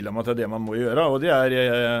noe tvil om at det man må gjøre, og det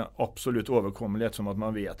absolutt overkommelighet som at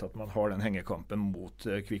man vet at man har den hengekampen mot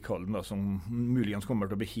Kvik Halden, da, som muligens kommer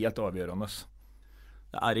til å bli helt avgjørende.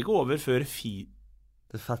 Det ikke over før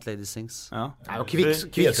The Fat Lady Sings. Ja. Nei,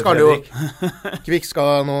 Kvik skal jo Kvik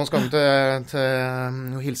skal nå skal han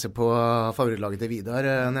til å hilse på favorittlaget til Vidar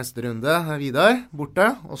neste runde. Vidar borte,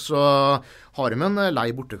 og så har de en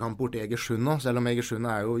lei bortekamp borte I Egersund nå, selv om Egersund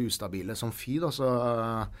jo ustabile som fy da, så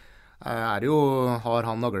har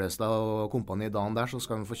han Naglestad og kompani I dagen der, så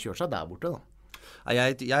skal han få kjøre seg der borte da.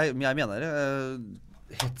 Jeg mener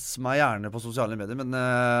hets meg gjerne på sosiale medier, men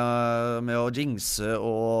med å jinxe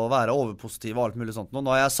og være overpositiv og alt mulig sånt. Nå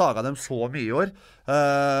har jeg saget dem så mye I år,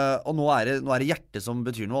 og nå det hjertet som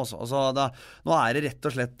betyr noe også. Altså, nå det rett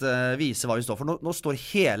og slett vise hva vi står for. Nå står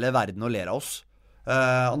hele verden og ler av oss.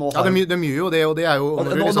 Det mye jo det, og det jo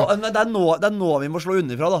det nå vi må slå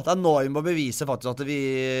underfra da. Det nå vi må bevise faktisk at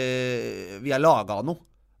vi laget av noe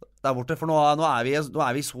der borte, for nå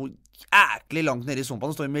vi så jæklig langt nede I sumpa.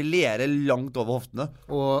 Nå står vi med lere langt over hoftene.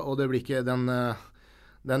 Og det blir ikke den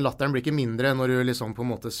latteren blir ikke mindre når du liksom på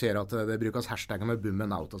en måte ser at det brukes hashtagger med boom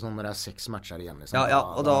and out og sånn, når det 6 matcher igjen liksom. Ja,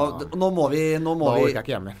 og nå må vi da orker jeg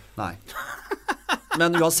ikke hjemme. Nei.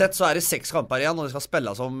 Men uansett så det 6 kamper igjen, og det skal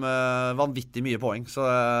spilles om vanvittig mye poeng. Så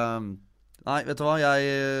nei, vet du hva,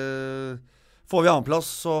 jeg Får vi annenplass,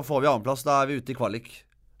 så får vi annenplass. Da vi ute i kvalik.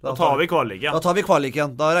 Da tar vi kvalik, ja. Da tar vi kvalik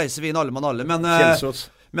igjen. Da reiser vi inn alle mann alle. Men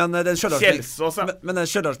den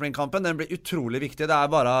Stjørdalsblindkampen, den blir utrolig viktig. Det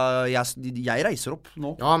bare jeg reiser opp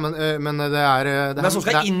nå. Ja, men det men så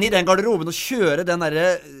skal jeg inn i den garderoben og kjøre den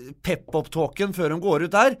der pep-up-talken før hun går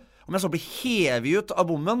ut der. Om jeg så blir hevet ut av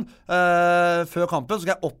bommen før kampen, så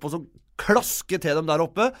skal jeg opp og så klaske til dem der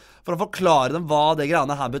oppe for å forklare dem hva det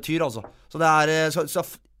greiene her betyr, altså. Så det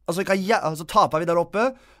så taper vi der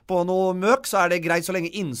oppe på noe møk, så det greit så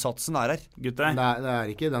lenge innsatsen her. Gutter. Det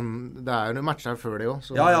ikke den, det noen matcher før det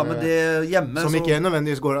også. Ja, men det hjemme som ikke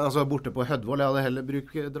nødvendigvis går, altså borte på Hødvold. Jeg hadde heller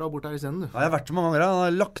dra bort her i scenen, du. Ja, jeg har vært så mange ganger. Han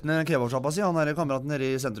har lagt ned kebabsjappa si, han kameraten nede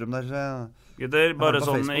i sentrum der. Gutter, bare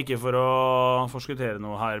sånn, Facebook. Ikke for å forskuttere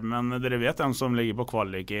noe her, men dere vet hvem som ligger på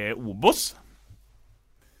kvalik i Obos?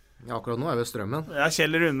 Ja, akkurat nå vi Strømmen. Ja,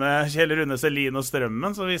 Kjell Rune Selin og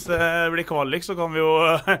Strømmen, så hvis det blir kvalik, så kan vi jo...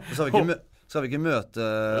 Skal vi ikke møte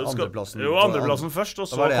andreplassen? Jo, andreplassen først, og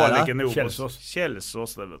så kvaliken i Obos.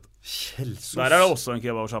 Kjelsås, det vet du. Kjelsås. Der det også en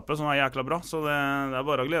kebabsjappe som jækla bra, så det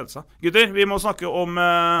bare å glede seg. Gutter, vi må snakke om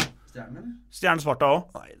Stjernen Sparta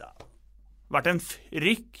også. Neida. Vært en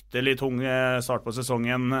fryktelig tung start på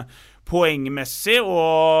sesongen poengmessig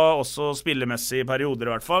og også spillemessig i perioder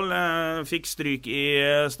i hvert fall. Fikk stryk i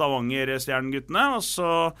Stavanger-Stjerneguttene, og så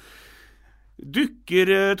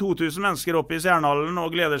dukker 2000 mennesker opp i Stjernehallen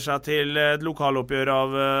og gleder seg til et lokaloppgjør av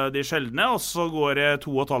de sjeldne, og så går det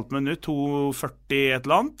 2,5 minutt, 2,40 et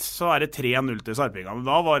eller annet, så det 3-0 til Sarpingene.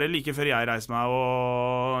 Da var det like før jeg reiste meg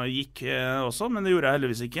og gikk også, men det gjorde jeg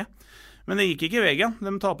heldigvis ikke. Men det gikk ikke i veien.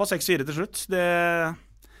 De tapet 6-4 til slutt. Det...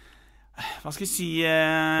 Hva skal jeg si,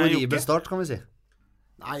 horribel start, kan vi si.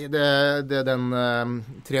 Nei, det den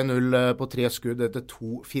 3-0 på 3 skudd etter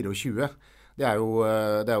 2-24. Det jo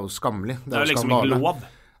skammelig. Det liksom ikke lov.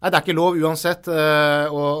 Nei, det ikke lov uansett.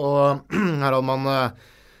 Og her hadde man...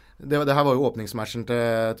 Det her var jo åpningsmatchen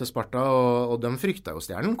til Sparta, og de frykta jo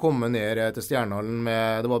Stjernen. Komme ned til Stjernehallen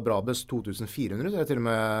med... Det var bra best 2400, så til og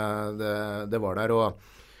med det var der,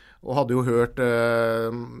 og hadde jo hørt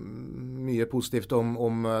mye positivt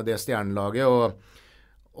om det Stjernelaget, og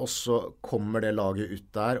så kommer det laget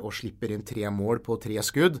ut der og slipper inn 3 mål på 3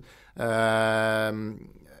 skudd.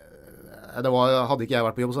 Hadde ikke jeg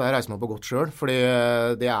vært på jobb, så hadde jeg reist meg på godt selv, fordi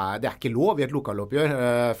det ikke lov i et lokaloppgjør,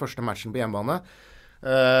 første matchen på hjemmebane.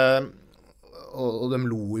 Og de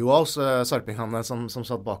lo jo av oss, Sarpingene som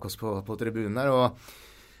satt bak oss på tribunen der,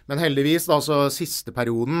 men heldigvis, da, så siste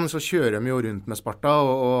perioden, så kjører de jo rundt med Sparta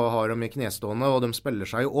og har dem i knestående, og de spiller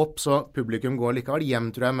seg jo opp, så publikum går likevel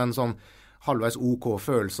hjem, tror jeg, med en sånn halvveis OK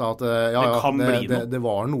følelse at det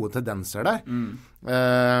var noe tendenser der.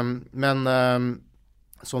 Men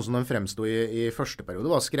sånn som de fremstod i første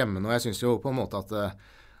periode var skremmende, og jeg synes jo på en måte at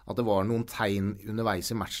det var noen tegn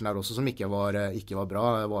underveis i matchen der også som ikke var bra.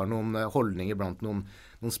 Det var noen holdninger blant noen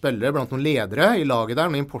spillere, blant noen ledere i laget der,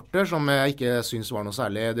 noen importer som jeg ikke synes var noe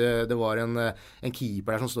særlig. Det var en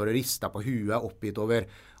keeper der som står og rister på huet, oppgitt over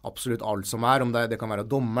absolutt alt som om det kan være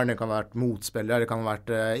dommeren, det kan være motspillere, det kan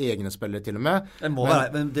være egne spillere til og med.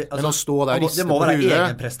 Men å stå der og riste på huet... Det må være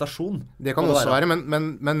egen prestasjon. Det kan også være,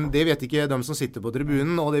 men det vet ikke de som sitter på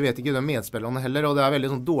tribunen, og det vet ikke de medspillerne heller, og det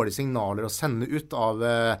veldig sånn dårlige signaler å sende ut av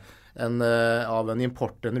en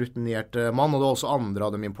import, en rutinert mann, og det også andre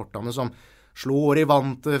av de importene som slår i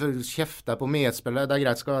vant, kjefter på medspillere. Det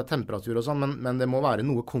greit skal ha temperatur og sånn, men det må være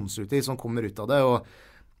noe konstruktivt som kommer ut av det, og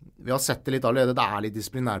vi har sett det litt allerede. Det litt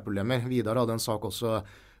disiplinærproblemer. Vidar hadde en sak også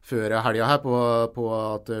før helga her på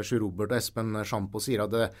at Sjur Robert og Espen Schampo sier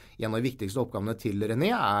at en av de viktigste oppgavene til René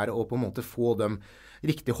å på en måte få de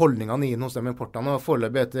riktige holdningene inn hos de importene. Og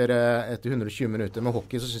foreløpig etter 120 minutter med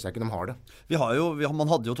hockey så synes jeg ikke de har det. Man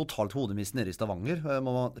hadde jo totalt hodemist nede i Stavanger.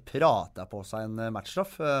 Man prater på seg en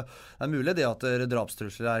matchstraff. Det mulig det at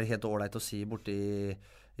drapstrusler helt ålreit å si borte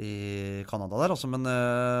i Kanada der, altså, men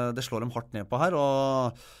det slår dem hardt ned på her,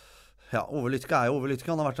 og ja, Ove Lytke jo Ove Lytke.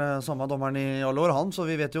 Han har vært samme dommeren i alle år, så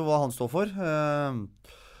vi vet jo hva han står for.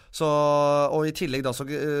 Og i tillegg da,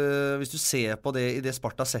 hvis du ser på det i det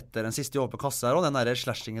Sparta setter den siste i åpen kasse her, og den der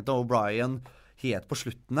slashingen til O'Brien helt på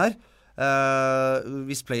slutten der,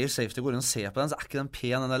 hvis player safety går inn og ser på den, så ikke den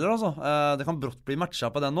pen den heller, altså. Det kan brått bli matcha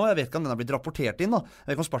på den nå. Jeg vet ikke om den har blitt rapportert inn da. Jeg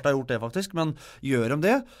vet ikke om Sparta har gjort det faktisk, men gjør de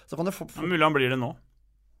det, så kan det mulig han blir det nå.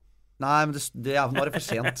 Nei, men nå er det for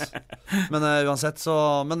sent. Men uansett, så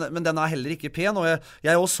men den er heller ikke pen. Og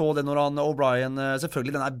jeg også så det når han O'Brien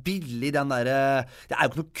selvfølgelig, den er billig, den der. Det er jo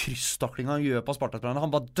ikke noe krysstakling han gjør på Spartak-planen.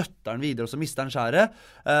 Han bare døtter den videre, og så mister han skjæret.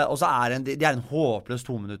 Og så det er en håpløs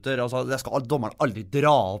 2 minutter. Altså, det skal dommeren aldri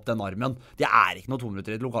dra opp den armen. Det er ikke noe 2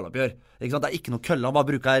 minutter i et lokaloppgjør. Ikke sant? Det er ikke noe kølle. Han bare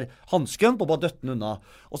bruker hansken på å bare døtte den unna.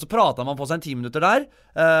 Og så prater man på seg en 10 minutter der.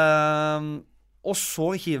 Og så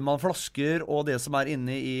hiver man flasker og det som er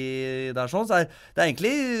inne i der sånn. Så det er egentlig,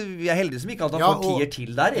 vi er heldige som ikke at han får 10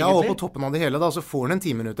 til der, egentlig. Ja, og på toppen av det hele da, så får han en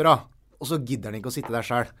 10 minutter da. Og så gidder han ikke å sitte der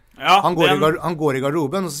selv. Ja, han går i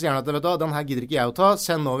garderoben, og så sier han at vet du, den her gidder ikke jeg å ta,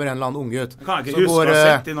 send over en eller annen unge ut. Kan jeg ikke huske å ha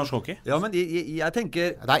sett i norsk hockey? Ja, men jeg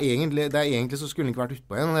tenker... Det er egentlig så skulle han ikke vært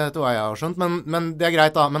utpå igjen, det hva jeg har skjønt. Men det er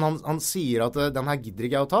greit da. Men han sier at den her gidder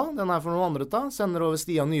ikke jeg å ta, den er for noen andre å ta. Sender over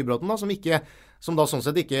Stian Nybråten da, som da sånn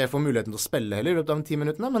sett ikke får muligheten til å spille heller i løpet av de 10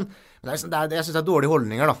 minuttene, men jeg synes det er dårlige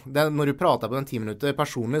holdninger da. Når du prater på den 10 minutter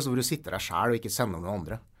personlig, så vil du sitte der selv og ikke sende noen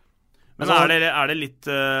andre. Men er det litt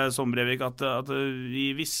sånn, Brevik, at vi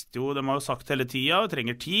visste jo, de har jo sagt hele tiden, vi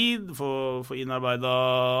trenger tid for å innarbeide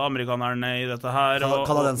amerikanerne i dette her.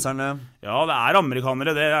 Kanadenserne. Ja, det er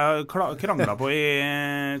amerikanere, det er kranglet på i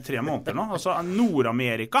 3 måneder nå. Altså,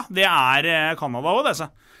 Nord-Amerika, det er Kanada også,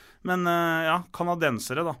 disse. Men ja,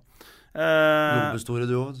 kanadensere da. Lobbestore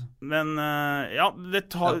du. Men ja,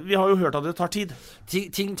 vi har jo hørt at det tar tid.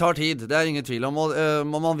 Ting tar tid, det er ingen tvil om. Og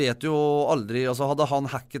man vet jo aldri, altså hadde han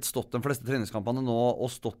hacket stått de fleste treningskampene nå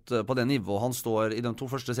og stått på det nivået han står i de 2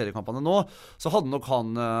 første seriekampene nå, så hadde nok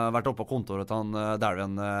han vært oppe på kontoret til han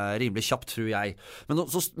Darren rimelig kjapt, tror jeg. Men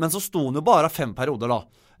så sto han jo bare 5 perioder da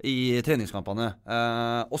i treningskampene,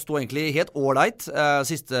 og stod egentlig helt ålreit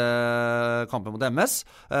siste kampen mot MS,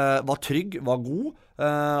 var trygg, var god,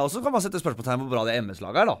 og så kan man sette spørsmålstegn hvor bra det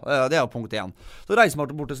MS-laget da. Det er jo punkt 1. Så reiser man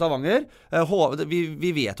bort til Stavanger. Vi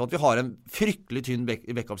vet jo at vi har en fryktelig tynn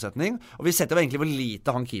backup-setning, og vi setter jo egentlig hvor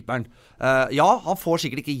lite han keeperen. Ja, han får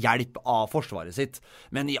sikkert ikke hjelp av forsvaret sitt,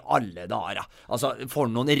 men i alle dager, altså, for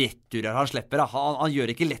noen returer han slipper, han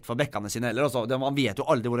gjør ikke lett for bekkene sine heller, altså. Man vet jo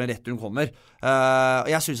aldri hvor den returen kommer.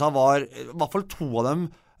 Jeg synes han var, i hvert fall 2 av dem,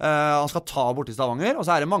 han skal ta bort i Stavanger, og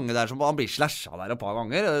så er det mange der som han blir slashet der et par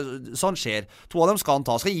ganger. Sånn skjer. 2 av dem skal han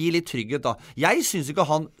ta, skal gi litt trygghet da. Jeg synes ikke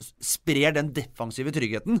han sprer den defensive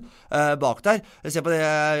tryggheten bak der. Jeg ser på det,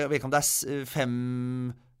 jeg vet ikke om det er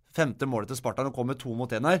 5. målet til Sparta, nå kommer 2 mot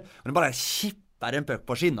 1 her, men det bare kipper en pøkk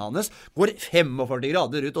på skinnet hans, går 45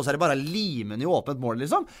 grader ut, og så er det bare limen i åpent mål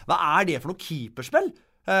liksom. Hva er det for noe keeperspill?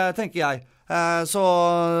 Tenker jeg.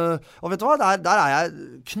 Og vet du hva, der er jeg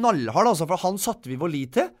knallhard altså, for han satte vi vår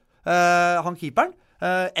lit til, han keeperen,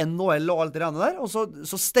 NHL og alt det der, og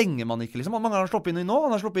så stenger man ikke liksom. Hvor mange har han sluppet inn i nå?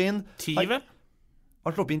 Han har sluppet inn 10 vel?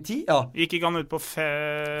 Han har sluppet inn 10, ja. Gikk ikke han ut på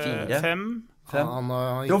 5?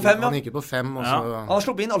 Han gikk på 5 og så... Han har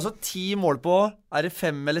sluppet inn altså 10 mål på, er det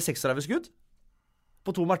 5 eller 6 skudd?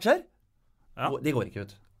 På 2 matcher? Ja. Det går ikke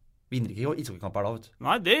ut. Vinner ikke ishockeykamper da, vet du.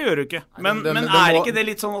 Nei, det gjør du ikke. Men er ikke det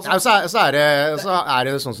litt sånn også? Ja, så er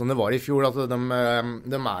det sånn som det var i fjor, at de er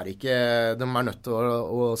nødt til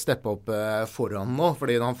å steppe opp foran nå,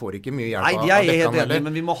 fordi han får ikke mye hjelp av Nei, jeg er helt enig,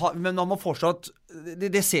 men man må forstå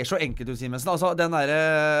det ser så enkelt ut, Simensen. Altså, den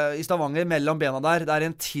der i Stavanger, mellom bena der, det er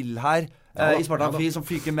en til her, i Spartak som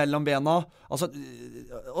fyker mellom bena. Altså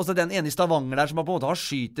den ene i Stavanger der som på en måte han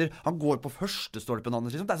skyter, han går på første stolpen hans,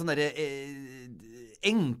 liksom. Det er sånn der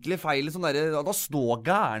enkle feil, sånn der, da står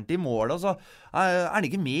gærent i målet, altså. Er han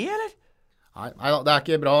ikke med, eller? Nei, det er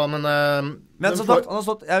ikke bra, men så han har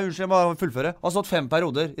stått, unnskyld, jeg må fullføre. Han har stått 5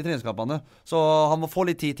 perioder i treningskampene, så han må få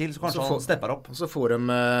litt tid til, så kanskje han stepper opp. Så får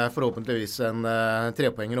de forhåpentligvis en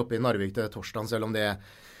 3-poenger oppe i Narvik til torsdagen, selv om det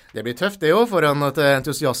blir tøft det jo, for en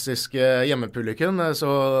entusiastisk hjemmepublikum,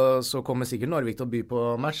 så kommer sikkert Narvik til å by på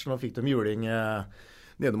match. Nå fikk de juling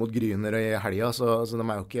nede mot Gryner i helga, så de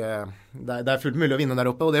er jo ikke... Det er fullt mulig å vinne der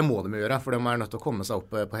oppe, og det må de gjøre, for de er nødt til å komme seg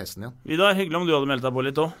opp på hesten igjen. Vidar, hyggelig om du hadde meldt deg på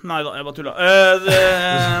litt også. Nei da, jeg bare tulla.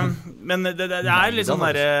 Men det er litt sånn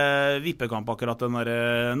der vippekamp akkurat, den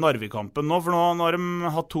der Narvik-kampen nå, for nå har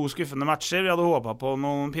de hatt 2 skuffende matcher. Vi hadde håpet på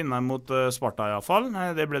noen pinner mot Sparta i hvert fall.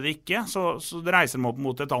 Det ble det ikke, så det reiser de opp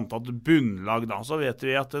mot et antatt bunnlag da, så vet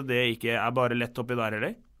vi at det ikke er bare lett oppi der,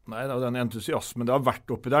 eller? Nei, det er den entusiasmen det har vært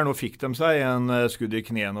oppi der. Nå fikk de seg en skudd i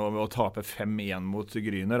knene over å tape 5-1 mot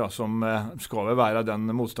Gryner, da, som skal være den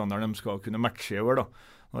motstanderen de skal kunne matche over. Da.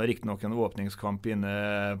 Nå er det riktig nok en åpningskamp inne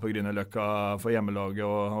på Grünerløkka for hjemmelaget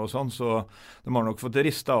og sånn, så de har nok fått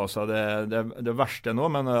rista av seg det verste nå,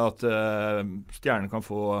 men at Stjernen kan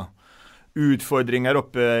få utfordringer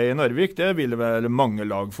oppe i Narvik, det vil vel mange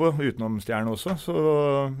lag få, utenom Stjerne også. Så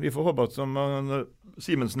vi får håpe at som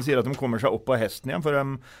Simensen sier at de kommer seg opp på hesten igjen, for de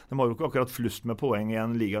har jo ikke akkurat flust med poeng i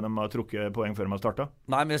en liga de har trukket poeng før de har startet.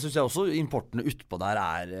 Nei, men jeg synes også importene utpå der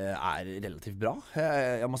er relativt bra.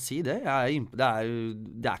 Jeg må si det.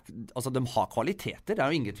 Altså, de har kvaliteter, det er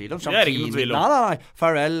jo ingen tvil om. Det er ingen tvil om. Nei.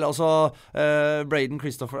 Farrell, altså Braden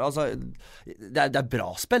Christopher, altså det er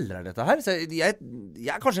bra spillere dette her. Så jeg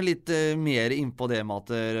er kanskje litt mer inn på det med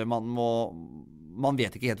at man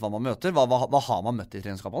vet ikke helt hva man møter. Hva har man møtt i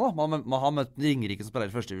treningskampene da? Man har møtt Ringerike som spiller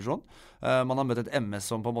i første divisjon. Man har møtt et MS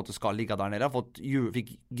som på en måte skal ligge der nede. Fikk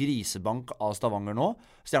grisebank av Stavanger nå.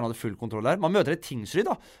 Stjernen hadde full kontroll der. Man møter et Tingsryd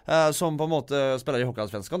da, som på en måte spiller i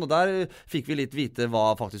Hockeyallsvenskan. Og der fikk vi litt vite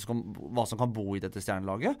hva som kan bo i dette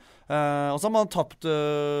stjernelaget. Og så har man tapt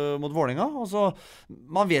mot Vålinga. Og så,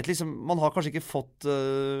 man vet liksom, man har kanskje ikke fått,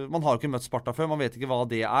 man har ikke møtt Sparta før. Man vet ikke hva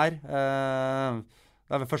det er.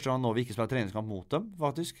 Det er første gang nå vi ikke spiller treningskamp mot dem,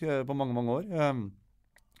 faktisk, på mange, mange år.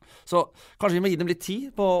 Så kanskje vi må gi dem litt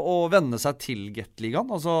tid på å venne seg til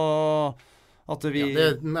Gateligaen. Altså, at vi...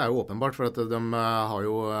 Ja, det er jo åpenbart, for at de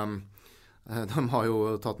har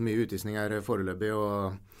jo tatt mye utvisninger foreløpig,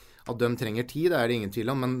 og at de trenger tid, det er det ingen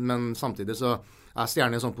tvil om. Men samtidig så er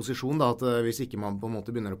Stjernen i en sånn posisjon da, at hvis ikke man på en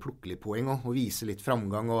måte begynner å plukke litt poeng og vise litt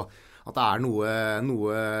framgang, og at det er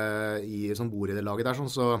noe som bor i det laget der,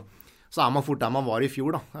 sånn, så er man fort der man var i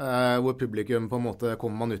fjor, da, hvor publikum på en måte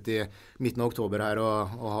kommer man ut i midten av oktober her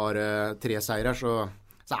og har 3 seirer, så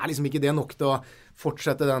er liksom ikke det nok til å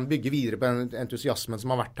fortsette bygge videre på den entusiasmen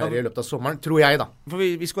som har vært her i løpet av sommeren, tror jeg da. For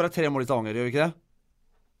vi skåret 3 mål i Stavanger, gjør vi ikke det?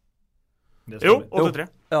 Jo,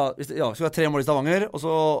 8-3. Ja, så var 3 mål i Stavanger, og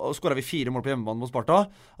så skåret vi 4 mål på hjemmebane mot Sparta.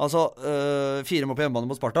 Altså, 4 mål på hjemmebane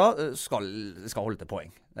mot Sparta skal holde til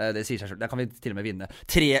poeng. Det sier seg selv. Det kan vi til og med vinne.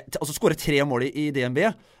 Og så skåre 3 mål i DNB.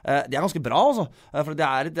 Det er ganske bra, altså. For det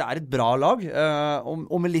er et bra lag.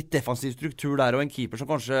 Og med litt defensiv struktur der, og en keeper som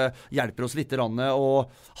kanskje hjelper oss litt og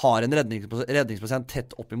har en redningsprosent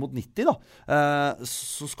tett opp imot 90, da.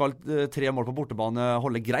 Så skal 3 mål på bortebane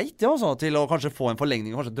holde greit, ja, altså, til å kanskje få en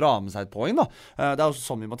forlengning og kanskje dra med seg et poeng, da. Det er jo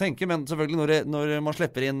sånn vi må tenke, men selvfølgelig når man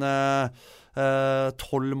slipper inn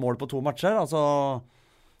 12 mål på 2 matcher, altså...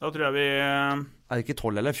 Da tror jeg vi... Er det ikke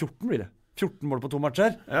 12 eller 14 blir det? 14 mål på 2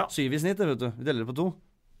 matcher? Ja. 7 i snitt, vet du. Vi deler det på 2.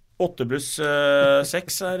 8 pluss 6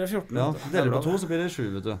 er 14. Ja, vi deler det på 2, så blir det 7,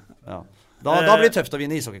 vet du. Ja. Da blir det tøft å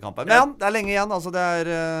vinne ishockeykamper. Men det er lenge igjen, altså det er...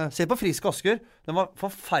 Se på Frisk Asker. Den var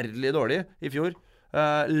forferdelig dårlig i fjor.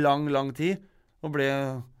 Lang tid. Og ble...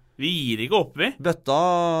 Vi gir ikke opp, vi. Bøtta...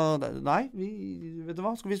 Nei, vet du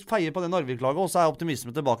hva? Skal vi feie på det Narvik-laget, og så er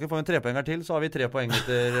optimismen tilbake. Får vi en 3 poenger til, så har vi 3 poeng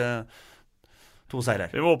etter 2 seirer.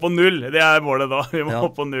 Vi må opp på 0. Det er målet da. Vi må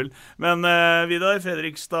opp på 0. Men Vidar,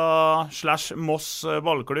 Fredrikstad / Moss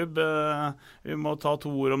ballklubb. Vi må ta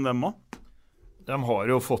 2 ord om dem også. De har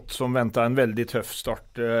jo fått som ventet en veldig tøff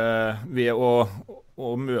start ved å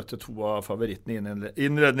møte 2 av favorittene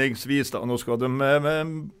innledningsvis. Da. Nå skal de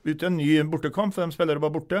ut i en ny bortekamp, for de spiller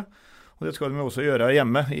bare borte. Og det skal de også gjøre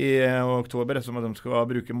hjemme i oktober, som at de skal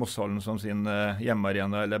bruke Mosshallen som sin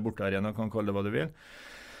hjemmearena, eller bortearena, kan kalle det hva du vil.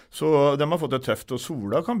 Så de har fått det tøft, og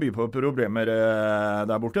Sola kan by på problemer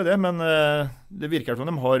der borte, men det virker som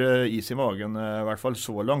de har is i magen, i hvert fall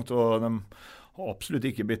så langt, og de har absolutt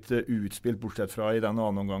ikke blitt utspilt, bortsett fra i den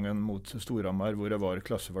andre omgangen mot Storhamar, hvor det var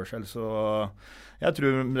klasseforskjell. Så jeg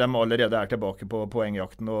tror de allerede er tilbake på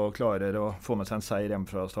poengjakten og klarer å få med seg en seier hjem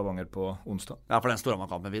fra Stavanger på onsdag. Ja, for den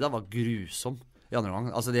Storhamar-kampen vi da var grusom i andre gang.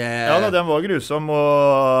 Altså Ja da, den var grusom,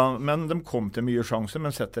 men de kom til mye sjanser,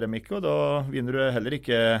 men setter dem ikke, og da vinner du heller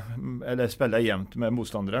ikke, eller spiller jevnt med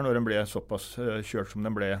motstandere når de ble såpass kjørt som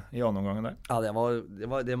de ble i andre omgangen der. Ja, det må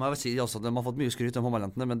jeg vel si også. De har fått mye skryt om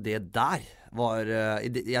håndballentene, men det der var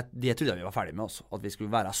det trodde jeg vi var ferdig med også, at vi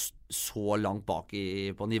skulle være så langt bak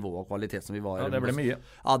på nivå og kvalitet som vi var. Ja, det ble mye.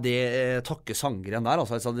 Ja, det takke sangren der,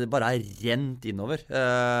 altså det bare er rent innover,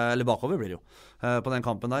 eller bakover blir det jo, på den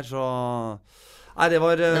kampen der, så... Nei, det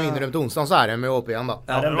var... Men vinner de til onsdag, så er de jo oppe igjen da.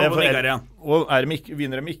 Ja, og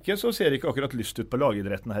vinner de ikke, så ser det ikke akkurat lyst ut på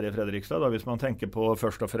lagidretten her i Fredrikstad, da, hvis man tenker på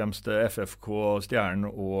først og fremst FFK,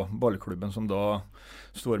 Stjernen og ballklubben, som da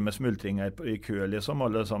står med smultringer i kø, liksom,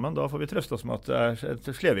 alle sammen. Da får vi trøste oss med at det er et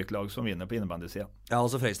Slevik-lag som vinner på innebandysiden. Ja,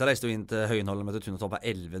 altså Fredrikstad reiste jo inn til Høyenholm med Tun og Topp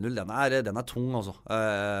 11-0. Den er tung, altså.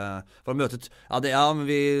 For å møte... men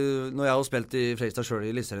når jeg har spilt i Fredrikstad selv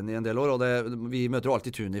i Lisseren i en del år, og vi møter jo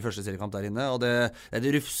alltid Tun i første seriekamp der inne, og det er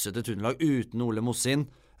det rufsete Tunlag uten Ole Mossin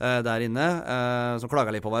der inne, som klager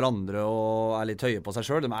litt på hverandre og er litt høye på seg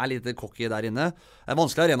selv. De er litt cocky der inne. Det er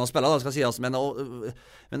vanskelig arena å spille, da, skal sies, men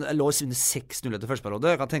jeg lå under 6-0 etter første periode.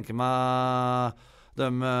 Jeg kan tenke meg De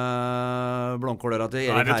blomkåløra til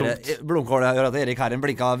Erik Herren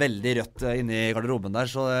blinket veldig rødt inne I garderoben der.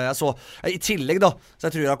 Så jeg så, I tillegg da, så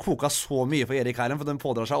jeg tror jeg har koket så mye for Erik Herren, for de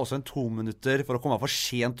pådrar seg også en 2 minutter for å komme for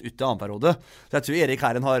sent ut I annen periode. Så jeg tror Erik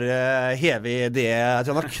Herren har hevet det, jeg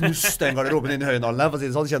tror han har knust den garderoben inn I Høydalen, for å si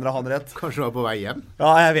det sånn, kjenner han rett. Kanskje han var på vei hjem?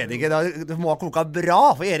 Ja, jeg vet ikke, det må ha koket bra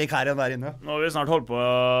for Erik Herren der inne. Nå har vi snart holdt på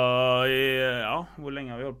I, hvor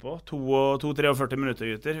lenge har vi holdt på? 2-43 minutter,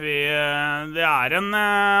 gutter. Det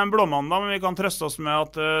en blåmandag, men vi kan trøste oss med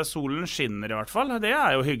at solen skinner I hvert fall. Det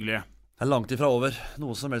jo hyggelig. Det langt ifra over.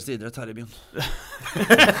 Noe som helst idrett her I byen.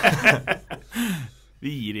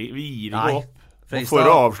 vi gir ikke opp. Og for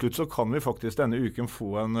å avslutte så kan vi faktisk denne uken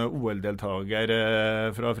få en OL-deltager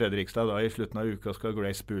fra Fredrikstad. Da I slutten av uka skal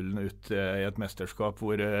Grace Bullen ut I et mesterskap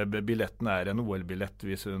hvor billetten en OL-billett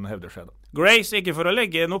hvis hun hevder seg da. Grace, ikke for å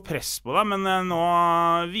legge noe press på deg, men nå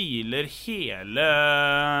hviler hele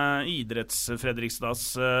idretts-Fredrikstads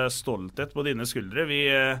stolthet på dine skuldre.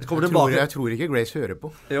 Jeg tror ikke Grace hører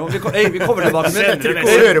på. Jo, vi kommer tilbake med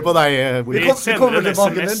Vi hører på deg. Vi sender en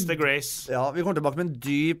SMS til Grace. Ja, vi kommer tilbake med en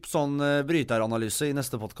dyp sånn bryteranalyse I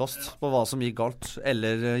neste podcast på hva som gikk galt,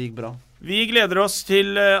 eller gikk bra. Vi gleder oss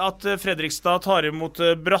til at Fredrikstad tar imot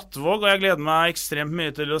Brattvåg, og jeg gleder meg ekstremt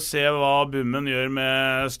mye til å se hva Bummen gjør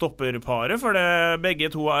med stopperparet, for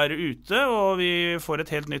begge to ute, og vi får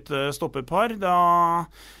et helt nytt stopperpar. Da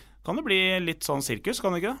kan det bli litt sånn sirkus,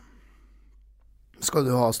 kan det ikke? Skal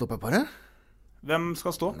du ha stopperparet? Hvem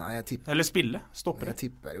skal stå? Nei, jeg tipper. Eller spille, stoppere.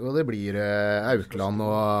 Jeg tipper jo det blir Aukland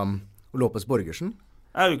og Lopez Borgersen.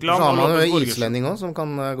 Aukland og Lopez Borgersen. Så har man jo islending også, som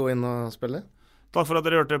kan gå inn og spille. Takk for at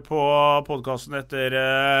dere hørte på podcasten etter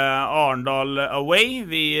Arendal Away.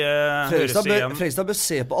 Vi høres igjen. Fredrikstad bør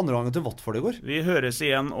se på andre gangen til Watford I går. Vi høres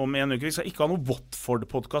igjen om en uke. Vi skal ikke ha noe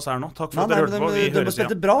Watford-podcast her nå. Takk for at dere hørte på. Vi høres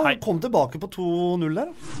igjen. Bra. Kom tilbake på 2-0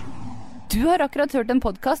 der. Du har akkurat hørt en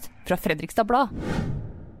podcast fra Fredrikstad Blad.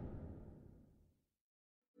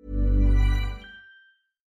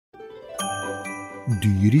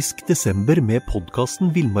 Dyrisk desember med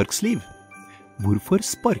podkasten Villmarksliv. Hvorfor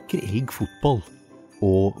sparker elg fotball?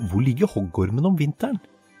 Og hvor ligger hoggormen om vinteren?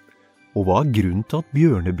 Og hva grunnen til at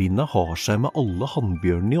bjørnebinna har seg med alle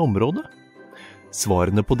hannbjørnene I området?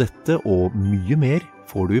 Svarene på dette og mye mer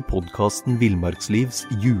får du I podkasten Villmarkslivs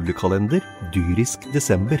julekalender Dyrisk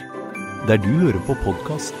desember, der du hører på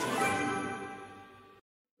podkast.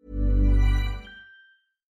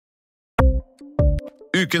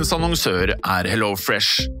 Ukens annonsør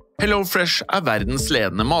HelloFresh. HelloFresh verdens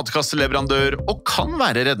ledende matkasseleverandør og kan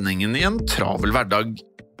være redningen I en travel hverdag.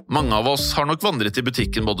 Mange av oss har nok vandret I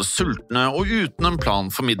butikken både sultne og uten en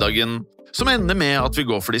plan for middagen, som ender med at vi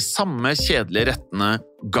går for de samme kjedelige rettene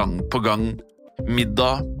gang på gang.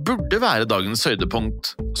 Middag burde være dagens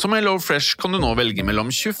høydepunkt. Som HelloFresh kan du nå velge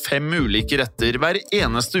mellom 25 ulike retter hver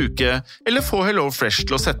eneste uke, eller få HelloFresh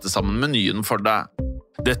til å sette sammen menyen for deg.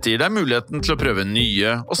 Dette gir deg muligheten til å prøve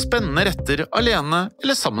nye og spennende retter alene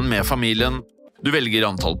eller sammen med familien. Du velger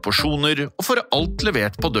antall porsjoner og får alt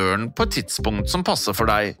levert på døren på et tidspunkt som passer for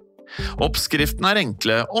deg. Oppskriftene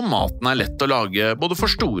enkle og maten lett å lage både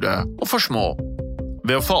for store og for små.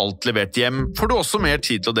 Ved å få alt levert hjem får du også mer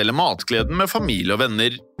tid til å dele matgleden med familie og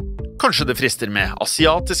venner. Kanskje det frister med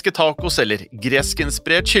asiatiske tacos eller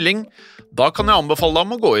greskinspirert kylling? Da kan jeg anbefale deg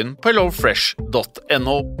om å gå inn på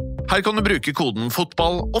hellofresh.no. Her kan du bruke koden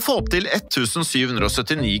fotball og få opp til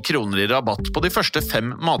 1779 kroner I rabatt på de første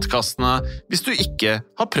 5 matkastene hvis du ikke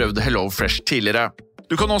har prøvd HelloFresh tidligere.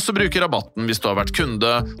 Du kan også bruke rabatten hvis du har vært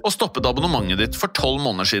kunde og stoppet abonnementet ditt for 12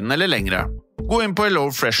 måneder siden eller lengre. Gå inn på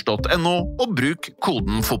hellofresh.no og bruk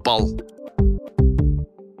koden fotball.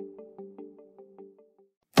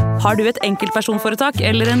 Har du et enkeltpersonforetak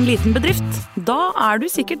eller en liten bedrift? Da du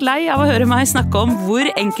sikkert lei av å høre meg snakke om hvor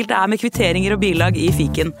enkelt det med kvitteringer og bilag I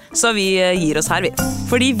fiken. Så vi gir oss her, vi.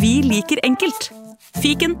 Fordi vi liker enkelt.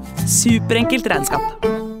 Fiken, superenkelt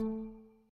regnskap.